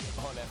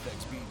on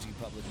FXBG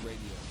Public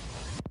Radio.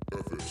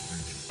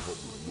 FXBG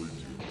Public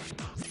Radio.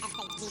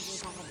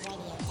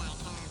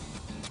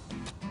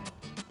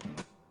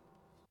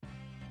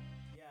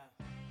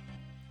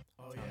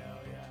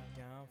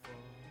 FXBGpublicradio.com.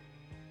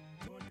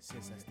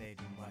 Since I stayed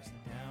and watched the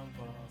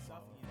downfall.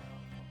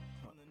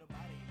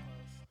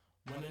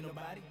 Running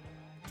nobody.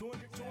 200.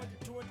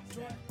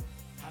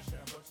 How should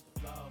I approach the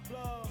flow?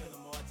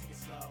 Feeling more, take it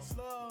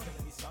slow.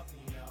 Feeling me softly,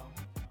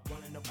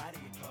 Running nobody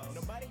get close.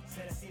 Nobody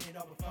said I seen it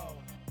all before.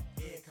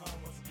 Here it come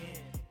once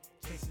again.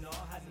 Chasing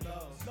all highs and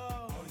lows.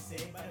 Only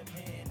saved by the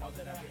pen. All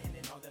that I've written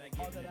and all that I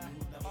give. All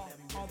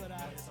that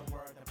I it's a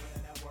word. I put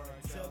in that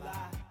word. Till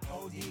I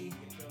OD.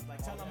 It feels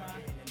like tell them I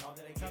and all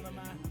that I tell them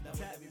I.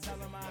 Tell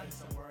them I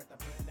it's a word. I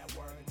put in that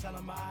word. Tell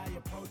them I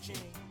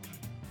approaching.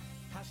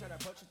 How should I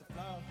approach the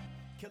flow?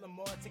 Kill them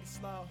more, take it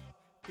slow.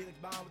 Felix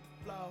Bond with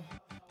the flow.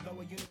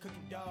 Lower unit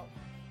cooking dope.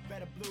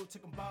 Better blue,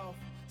 took them both.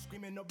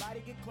 Screaming,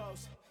 nobody get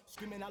close.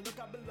 Screaming, I look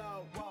up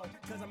below. Whoa,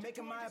 cause I'm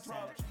making my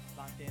approach.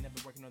 Locked in, I've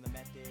been working on the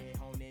method.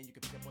 Hone in, you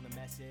can pick up on the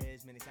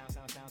message. Many sound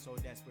so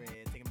desperate.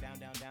 Take them down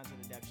to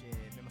the depth shit.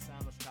 Man, my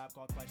sound was a tribe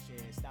called question.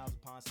 Styles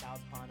upon,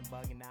 I'm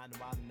bugging out and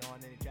wild and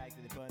on and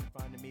attracted. They put in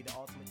front of me the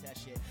ultimate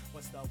test shit.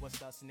 What's the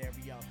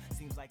scenario?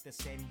 Seems like the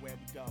same where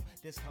we go.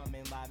 This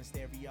coming live in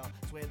stereo.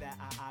 Swear that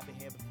I've been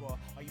here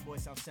before. All you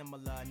boys sound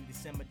similar. Need to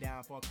simmer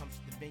down before it comes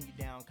to the venue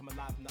down. Coming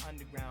live from the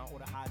underground or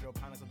the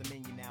hydroponics of the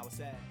menu now.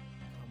 What's that?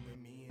 Come with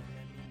me and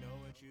let me know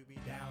what you be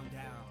down.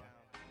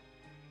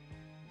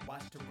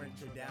 Watch the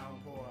winter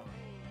downpour.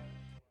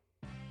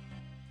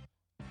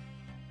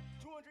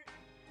 200.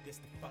 This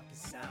the fucking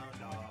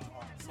sound off.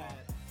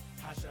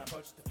 How should I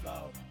approach the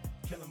flow?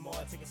 Killing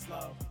more, take it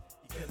slow.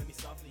 You killing me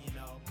softly,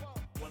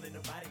 Won't let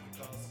nobody get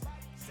close.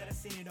 Said I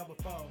seen it all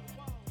before.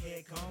 Here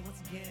it come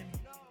once again.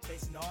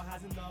 Chasing all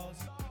highs and lows.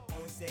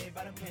 Only saved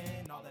by the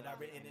pen. All that I've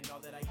written and all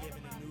that I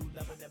given. A new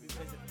level that we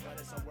visit. But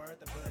it's a word,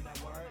 I put in that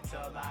word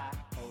till I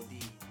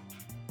OD.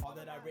 All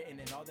that I've written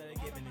and all that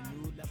I've given. A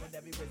new level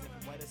that we visit.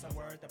 What is a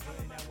word, I put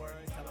in that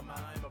word. Tell them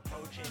I'm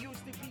approaching.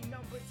 Used to be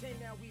number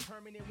 10, now we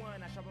permanent 1.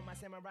 I sharpen my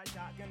samurai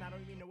shotgun. I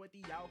don't even know what the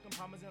outcome.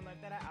 Promise in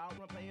life that I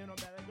outrun. Playing on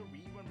that like a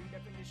rerun.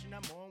 Redefinition,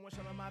 I'm on. One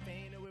shot of my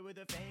pain away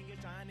with a finger.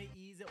 Trying to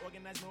ease it.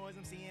 Organized noise,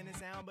 I'm seeing the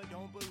sound, but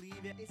don't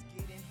believe it. It's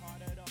getting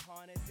harder to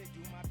harness it.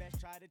 Do my best,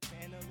 try to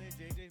channel it.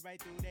 Just right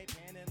through they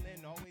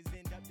paneling. Always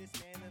end up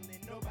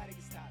dismantling. Nobody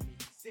can stop me.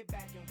 Sit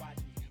back and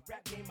watch me.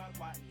 Rap game out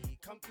Watney.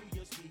 Come through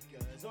your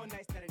speakers. On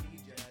nights that I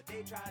need ya.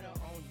 They try to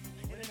own you.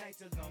 And the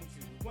nights are long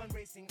too. One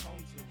racing home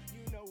to.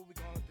 You know what we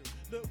going through.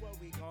 Look what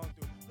we going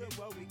through. Look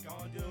what we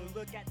gon' do.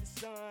 Look at the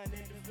sun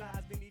and the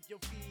flies beneath your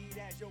feet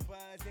as your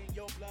buzz and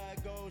your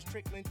blood goes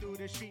trickling through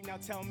the street. Now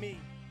tell me.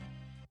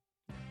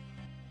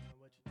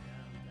 What you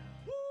down?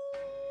 Woo!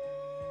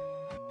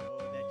 I know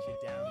that you're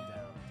down.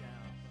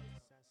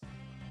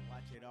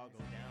 Watch it all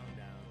go down.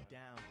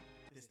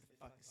 This the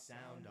fucking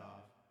sound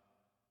off.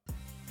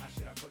 How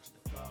should I approach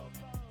the flow?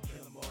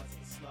 Killing more,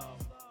 take it slow.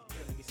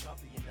 You're killing me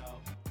softly,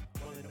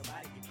 Won't let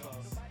nobody get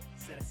close.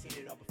 Said I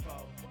seen it all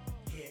before.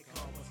 Here it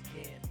come once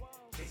again.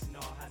 Chasing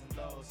all highs and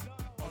lows.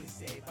 Only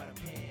saved by the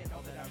pen.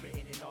 All that I've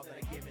written and all that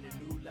I've given. A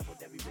new level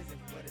that we risen.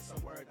 But it's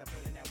a word, I put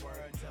in that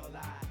word till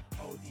I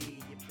OD.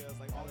 It feels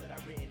like all that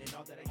I've written and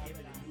all that I've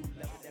given. A new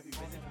level that we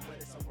risen.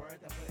 But it's a word,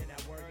 I put in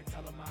that word.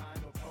 Tell them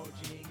I'm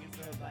approaching. It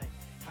feels like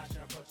how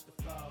should I approach the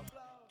flow?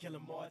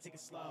 Killing more, take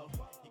it slow.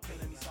 You're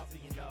killing me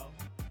softly,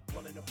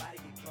 Won't let nobody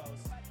get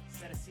close.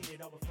 Said I seen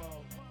it all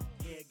before.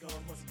 Here it goes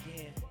once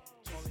again.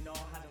 Trolling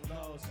all highs and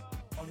lows.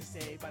 Only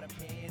say by the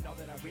pen, all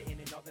that I've written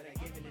and all that I've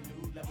given, a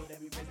new level that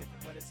we risen.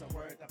 But it's a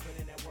work, I put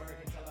in that work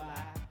until I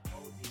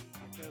OD.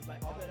 It feels like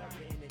all that I've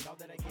written and all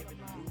that I've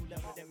given, a new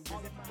level that we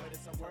risen. But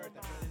it's a work,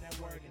 I put in that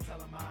work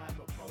until I'm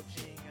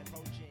approaching.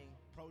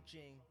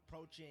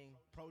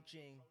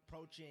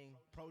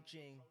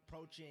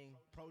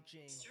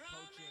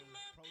 Strumming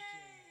my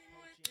pain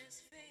with his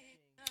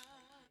fingers,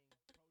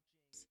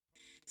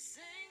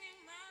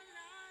 singing my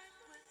life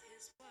with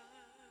his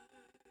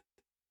word,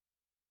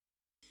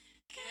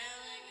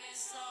 killing me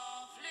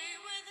softly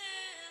with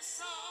his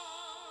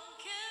song,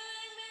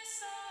 killing me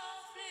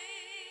softly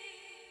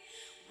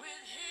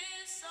with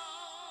his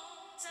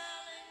song,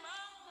 telling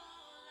my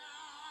whole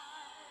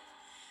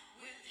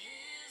life with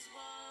his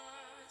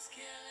words,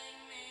 killing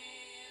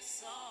me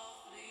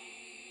softly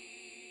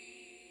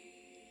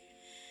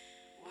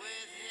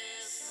with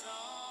his song.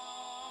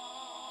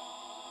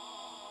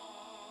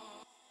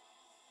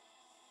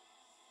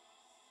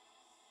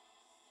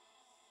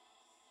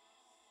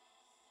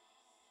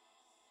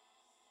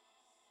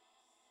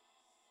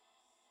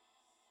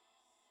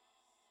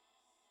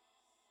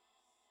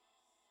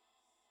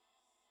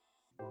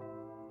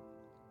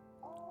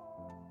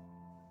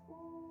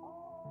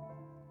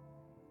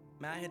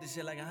 Man, I hit this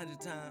shit like 100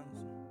 times.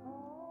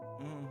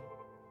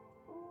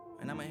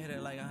 And I'ma hit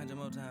it like 100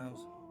 more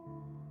times.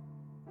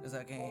 Cause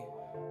I can.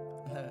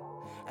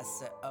 I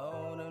said,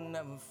 oh, they'll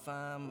never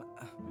find me.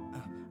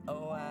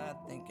 Oh, I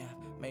think I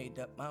made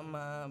up my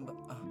mind. But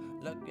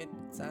look at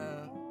the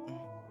time.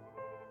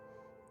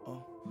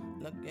 Oh,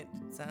 look at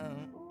the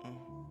time.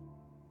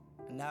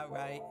 Not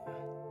right,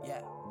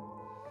 yeah.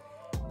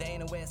 They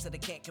ain't aware, so they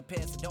can't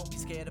compare. So don't be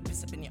scared to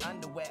piss up in your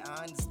underwear.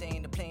 I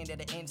understand the plan that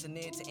the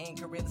engineered to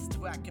end careers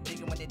to I could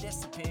bigger when they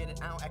disappeared. And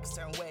I don't act a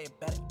certain way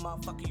about it.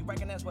 Motherfucker, you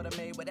recognize what I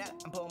made with that?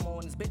 I'm pulling more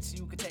on this bitch so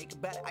you can take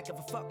it better. I give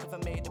a fuck if I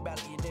made the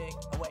battle, you dig?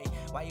 Oh, wait,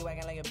 why you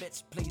acting like a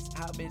bitch, please?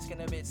 How a bitch can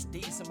a bitch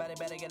D? Somebody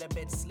better get a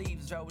bitch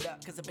sleeves rolled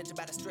up. Cause a bitch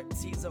about to strip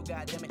tease, oh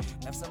goddamn it.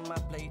 Enough's on my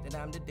plate that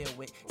I'm to deal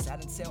with.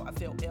 Sad until I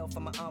feel ill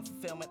from my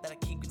unfulfillment that I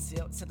keep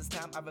concealed. Till this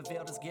time I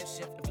reveal this gift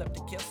shift and flip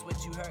the kill switch.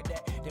 You heard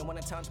that? They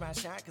wanna touch my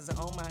shine cause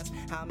I own mine.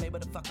 How I'm able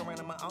to fuck around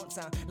on my own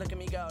time. Look at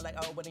me go like,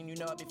 oh, wouldn't you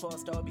know it before a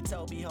story be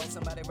told? Behold,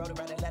 somebody wrote a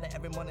letter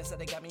every morning, so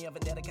they got me over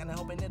there. Kinda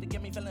hoping it'll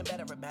get me feeling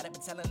better about it.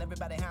 But telling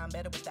everybody how I'm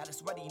better with that,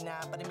 it's ready now.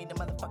 But I mean the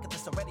motherfucker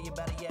that's already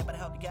about it, yeah. But I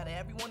hope you got it.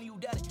 Every one of you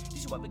got it.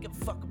 Did you ever give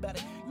a fuck about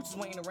it? You just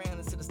waiting around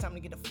until it's time to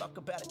get the fuck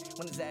about it.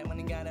 When is that? When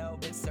you got an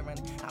old bitch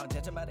surrounded. I don't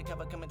judge him by the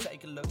cover, come and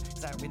take a look.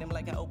 Cause I read him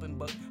like an open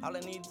book. All I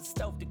need is a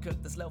stove to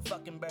cook. This little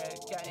fucking bird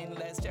got any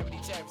last charity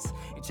chirps.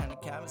 You trying to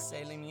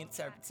conversate, let me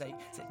interpretate.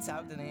 Say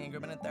talk to the ain't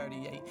gripping a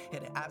 38.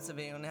 Hit it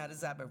observate on how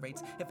this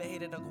operates. If I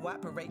hate it, don't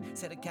cooperate.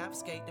 Say to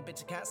confiscate, the bitch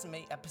to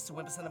consummate. I pistol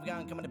whip a son of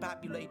gun coming to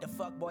populate. The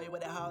fuck boy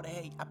with a hard to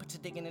hate. I put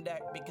your dick in the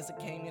dirt because I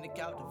came here to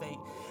cultivate.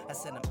 I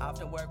said I'm off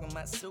to work with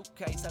my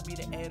suitcase. I be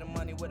the heir of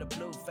money with a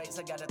blue face.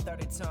 I got a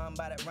 32, I'm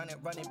about to run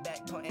it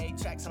back. Put 8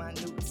 tracks on my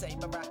new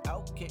tape. I rock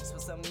old kicks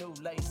with some new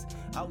lace.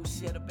 Oh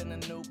shit, up in a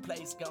new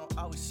place. Gone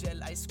oh shit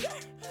like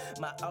skirt.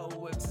 My old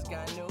whips has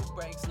got new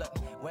brakes. Look,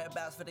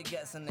 whereabouts for the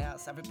guests in the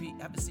house. I repeat,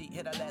 have a seat,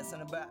 hit a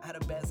lesson about how the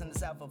best in the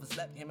south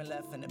overslept. Him and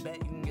left in the bed,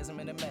 you can get some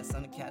in the mess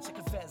on the couch. I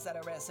confess I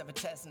the rest ever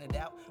testing it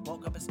out.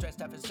 Woke up and stretched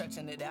after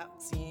stretching it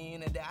out.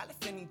 Seeing it out, I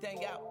left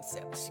anything out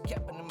except what she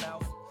kept in the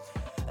mouth.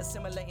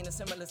 Assimilating a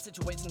similar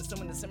situation,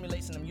 assuming the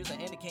simulation I'm using,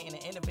 indicating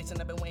the innovation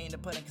I've been waiting to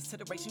put in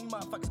consideration. You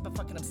motherfuckers been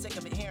fucking, I'm sick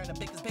of it. Hearing the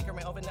biggest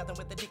bickering over nothing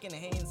with the dick in the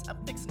hands. I'm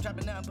fixing,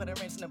 dropping down, put a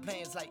wrench in the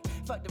plans. Like,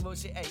 fuck the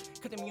bullshit,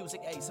 ayy. Cut the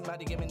music, ayy.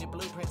 Somebody give me the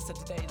blueprints to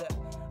today. Look,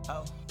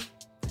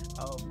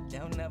 oh,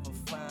 they'll never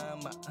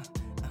find my.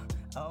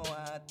 Oh,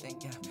 I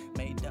think I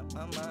made up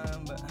my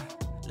mind, but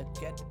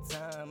look at the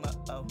time.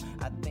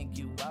 I think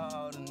you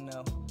ought to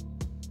know.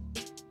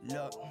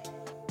 Look.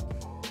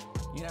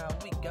 You know how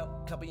we go,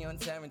 couple on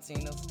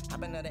Tarantino's.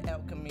 Hopping out of El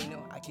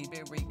Camino, I keep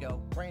it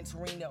Rico. Gran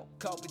Torino,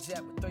 Copa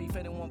Jet with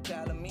 351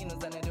 Palominos.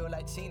 Then I do it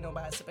like Chino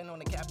by sipping on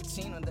the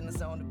cappuccino. Then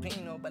it's on the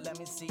Pinot, but let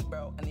me see,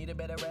 bro. I need a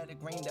better red or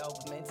green though,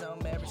 with mint on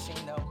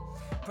maraschino.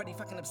 Pretty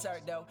fucking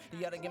absurd though. You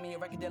gotta give me a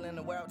record deal in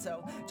the world,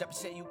 so drop a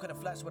shit you could've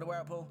flushed with a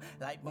whirlpool.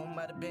 Like boom,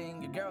 bada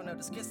bing. Your girl know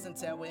this kiss and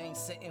tell. We ain't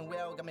sitting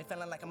well. Got me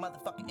feeling like a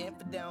motherfucking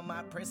infidel.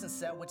 My prison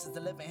cell, which is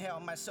the living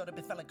hell. My shoulder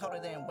been feeling colder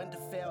than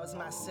Winterfell. It's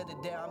my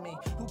citadel. I mean,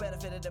 who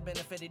benefited the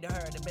benefited to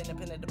her? The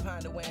benefit to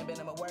ponder where I'm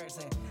bending my words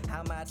in.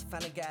 How much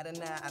finally got a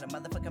night out of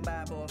motherfucking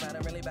Bible? If I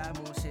don't really buy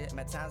bullshit,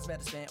 my time's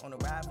better spent on a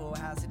rival.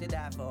 House did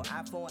die for?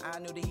 iPhone, I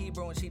knew the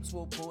Hebrew and sheep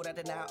swoop pulled out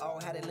the now. Oh,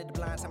 how they lit the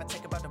blinds. Time I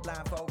take about the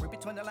blindfold. Read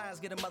between the lines,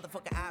 get a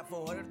motherfucking eye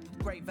for. Heard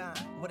the grapevine,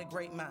 what a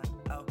great mind.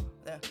 Oh,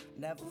 they'll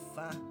never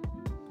find.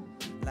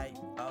 Like,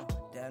 oh,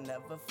 they'll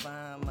never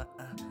find my,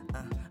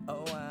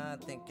 oh, I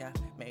think I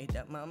made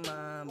up my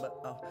mind, but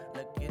oh,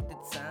 look at the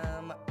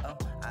time, oh,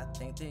 I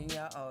think that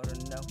y'all ought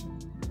to know.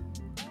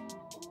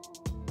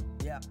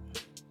 Yeah,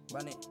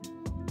 run it.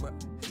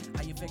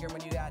 How you you figure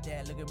when you got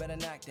that? Look, you better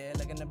knock that.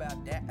 Looking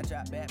about that. I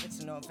drop back, bitch,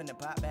 you know I'm finna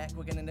pop back.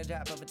 Quicker than the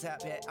drop of a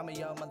top hat. I'm a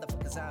young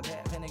motherfucker, I'm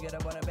pat. Finna get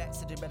up on the back,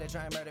 so you better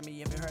try and murder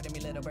me. If you heard of me,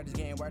 little bird is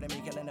getting word of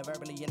me. Killing it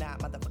verbally, you're not.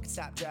 Motherfucker,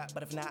 stop, drop.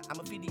 But if not,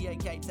 I'ma feed the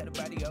AK, tell the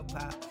body go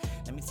pop.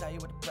 Let me tell you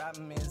what the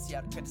problem is.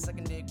 Y'all the critic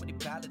sucking dick with the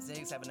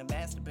politics. Having a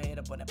masturbate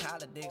up on the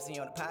politics. And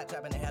you on the pot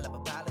dropping a hell of a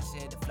pile of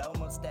shit. The flow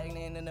more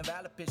stagnant and the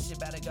valid pitch. Shit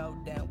better go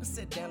down. Go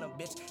sit down, little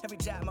bitch. Every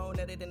job more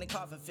netted in the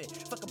coffin fit.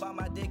 Fuck about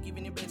my dick,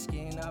 even your bitch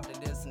getting off to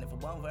this. And if it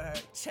won't for her,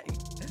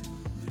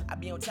 I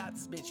be on top of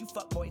this bitch, you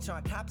fuck boy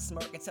trying to cop a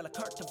smirk and tell a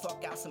Kirk to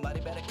fuck out.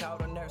 Somebody better call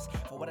the nurse.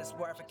 For what it's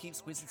worth, I keep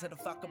squeezing till the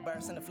fucker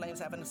burst. And the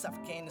flames having to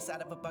suffocate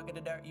inside of a bucket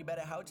of dirt. You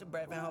better hold your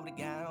breath and hope the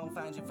guy don't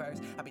find you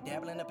first. I be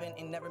dabbling up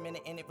in every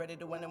minute in it, ready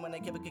to win. And when they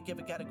give it,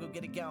 gotta go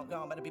get it gone.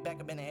 Better be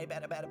back up in it, hey,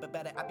 better, but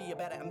better. I be a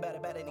better, I'm better,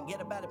 than get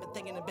about it. Been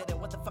thinking a bit,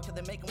 and what the fuck are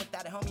they making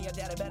without it, homie? Your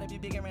daddy better be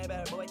bigger and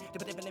better, boy.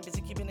 Dipping and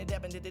busy, keeping it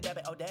dabbing, did it.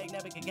 Oh, dag,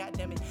 never get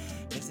goddamn it.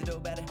 Mix it all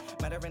better.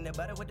 Matter in the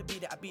butter with the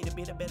beat. I beat a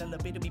better,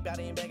 little bit to be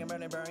body and bag and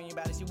burn your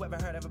bodies. You ever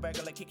heard of a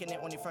burger like kicking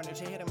it on your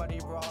furniture? Hit them out of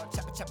your raw.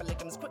 Chopper, lick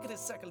them as quick as a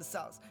circle of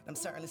sauce. I'm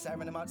certainly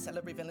serving them out.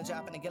 Celery, feeling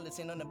dropping the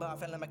guillotine on the bar.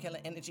 Feeling my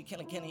killing energy,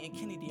 killing Kenny and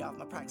Kennedy off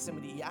my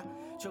proximity, yeah.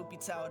 Truth be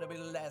told, I'll be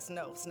the last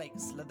note.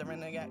 Snakes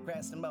slithering, I got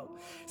grass and moat.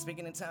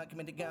 Speaking in tongue,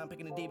 committing gun,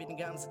 picking the D, beating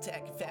gums,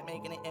 attacking fat,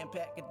 making an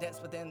impact. A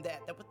death within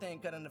that within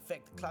couldn't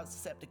affect the clouds,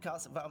 accept the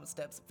cost of all my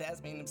steps.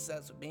 Fast being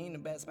themselves with being the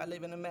best. By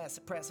living a mass,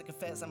 suppress, I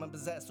confess I'm a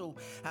possessed. Ooh,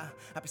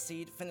 I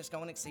proceed to finish,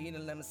 going exceed the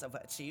limits of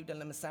achieved. The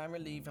limits I'm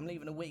relieved. I'm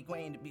leaving a weak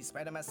waiting to be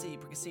spreading my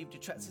seed. Preconceived to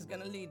trust is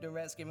gonna lead the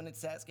rest. Given the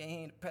task, I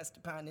ain't pressed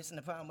upon this and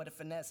upon with a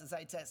finesse. As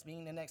I test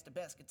being the next, the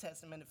best,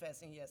 contest and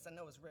manifesting. Yes, I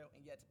know it's real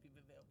and yet to be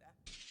revealed.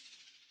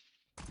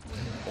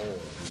 All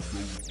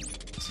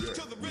the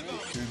local deck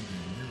indie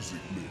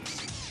music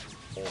mix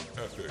on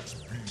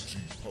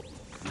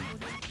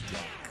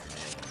FXBGPublicRadio.com.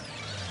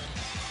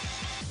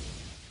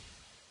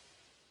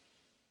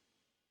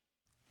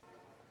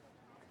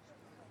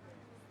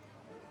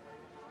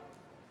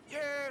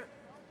 Yeah.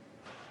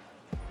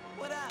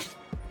 What up?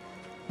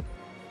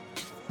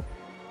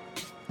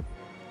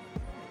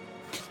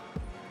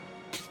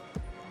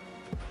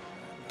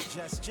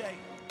 Just Jay.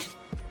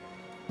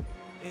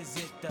 Is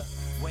it the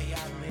way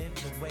I live,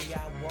 the way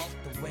I walk,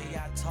 the way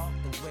I talk,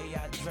 the way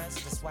I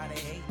dress? That's why they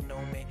hating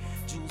on me.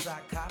 Jewels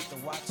I cop, the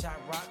watch I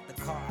rock, the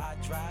car I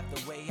drive,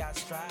 the way I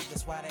strive.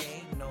 That's why they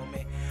hating on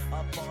me.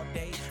 Up all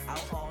day,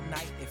 out all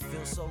night. It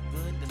feels so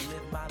good to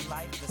live my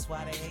life. That's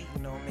why they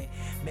hating on me.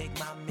 Make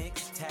my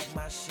mix, tag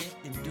my shit,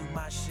 and do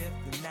my shift,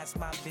 and that's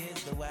my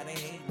biz. That's why they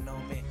hating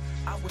on me.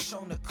 I was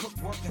shown to cook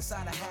work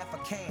inside a half a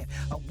can.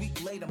 A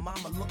week later,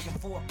 mama looking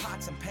for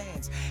pots and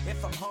pans.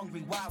 If I'm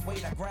hungry, why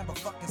wait? I grab a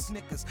fucking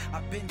Snickers.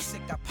 I've been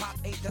sick, I pop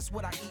 8, that's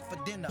what I eat for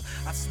dinner.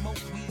 I smoke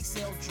weed,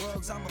 sell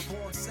drugs, I'm a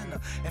born sinner.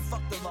 And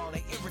fuck the law,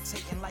 they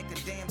irritating like a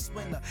damn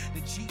splinter.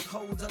 The G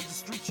codes of the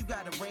street, you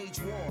gotta rage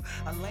war.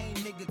 A lame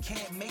nigga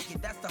can't make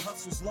it, that's the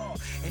hustle's law.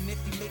 And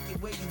if you make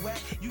it where you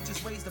at, you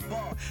just raise the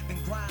bar.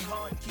 Then grind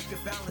hard and keep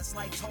it balanced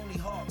like Tony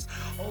Hawk's.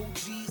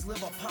 OGs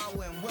live on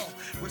power and wealth.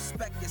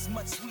 Respect is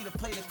much sweeter,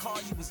 play the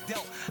card you was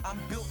dealt. I'm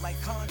built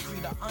like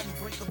concrete, an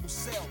unbreakable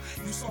cell.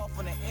 You soft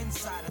on the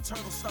inside, a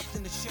turtle stuffed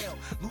in the shell.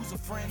 Lose a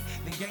friend,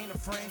 then gain a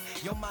friend.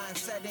 Your mind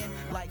set in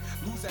like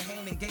lose a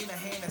hand and gain a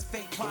hand. That's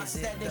fake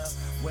prosthetics.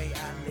 The way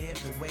I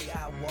live, the way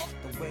I walk,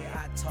 the way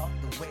I talk,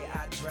 the way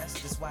I dress.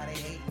 That's why they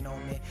hating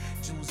on me.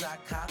 Jewels I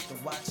cop, the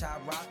watch I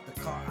rock, the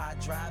car I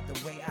drive, the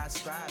way I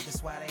strive.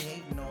 That's why they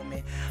hating on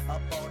me.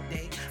 Up all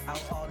day,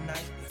 out all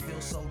night. It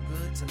feels so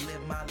good to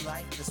live my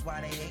life. That's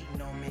why they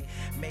hating on me.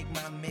 Make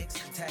my mix,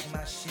 tag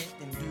my shit,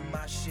 and do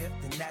my shift,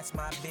 and that's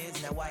my biz.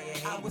 Now why you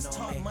hating on me? I was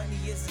taught money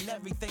isn't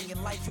everything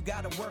in life. You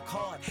gotta work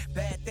hard.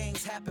 Bad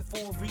things happen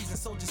for a reason,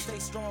 so just stay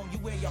strong. You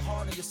wear your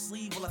heart on your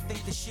sleeve. Well, I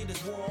think the shit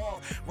is wore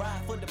off.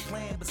 Ride for the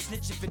plan, but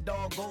snitch if it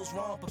all goes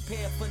wrong.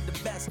 Prepare for the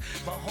best,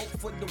 but hope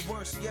for the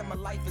worst. Yeah, my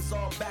life is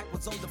all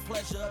backwards. Oh, the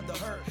pleasure of the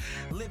hurt.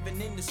 Living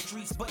in the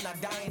streets, but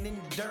not dying in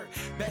the dirt.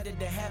 Better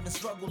than having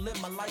struggle. Live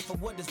my life for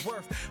what it's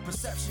worth.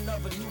 Perception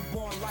of a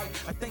newborn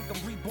life. I think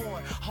I'm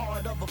reborn.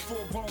 Heart of a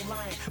full-grown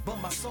lion, but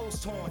my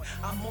soul's torn.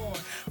 I'm on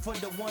for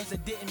the ones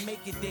that didn't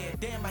make it there.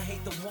 Damn, I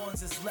hate the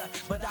ones that's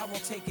left, but I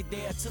won't take it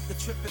there. I took a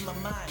trip in my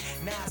mind.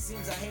 Now it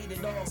seems I hate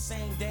it all.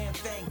 Same damn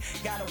thing.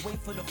 Gotta wait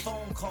for the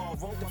phone call.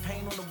 Wrote the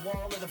paint on the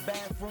wall of the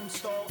bathroom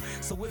stall.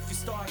 So if you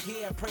start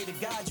here, I pray to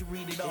God you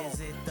read it all.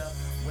 Is it the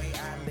way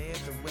I live,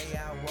 the way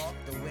I walk,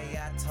 the way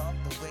I talk,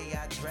 the way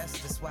I dress?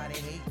 That's why they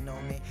hating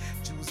on me.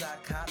 Jewels I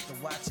cop, the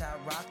watch I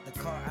rock, the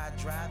car I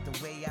drive,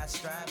 the way I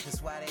strive.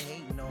 That's why they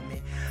hating on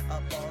me.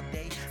 Up all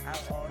day,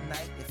 out all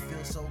night. It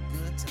feels so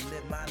good to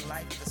live my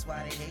life. That's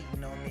why they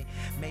hating on me.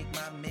 Make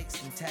my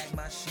mix and tag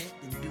my shit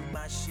and do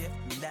my shift,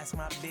 and that's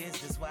my biz.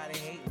 That's why they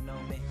hating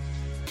on me.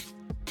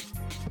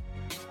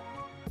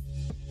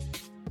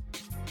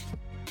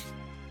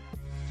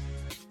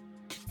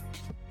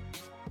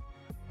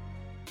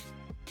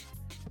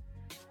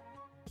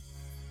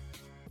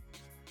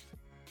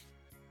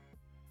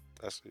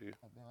 That's you.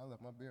 I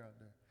left my beer out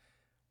there.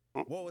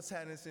 What was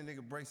happening? This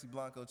nigga Bracy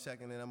Blanco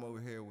checking in. I'm over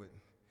here with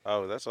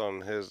Oh, that's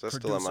on his. That's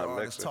still on Producer my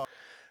artist mixer.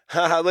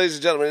 talk. Ladies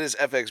and gentlemen, it is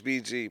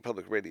FXBG,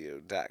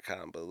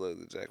 publicradio.com, below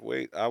the deck.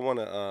 Wait, I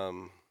wanna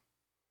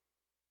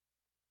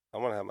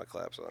have my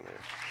claps on here.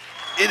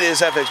 It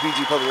is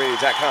FXBG,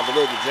 publicradio.com,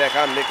 below the deck.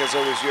 I'm Nick, as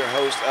always, your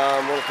host.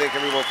 I want to thank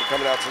everyone for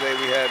coming out today.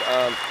 We had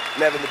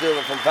Nev in the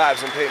building from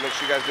Vibes and Pay. Make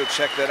sure you guys go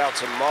check that out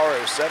tomorrow,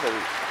 7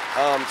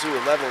 to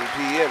 11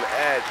 p.m.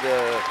 at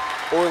the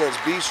Orleans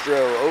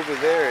Bistro over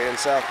there in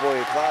South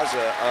Point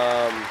Plaza.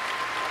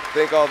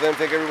 Thank all of them.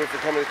 Thank everyone for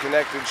coming to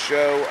Connected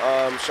Show.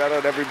 Shout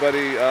out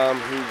everybody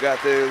who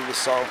got the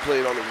song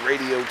played on the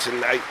radio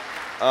tonight.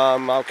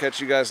 I'll catch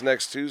you guys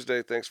next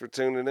Tuesday. Thanks for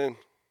tuning in.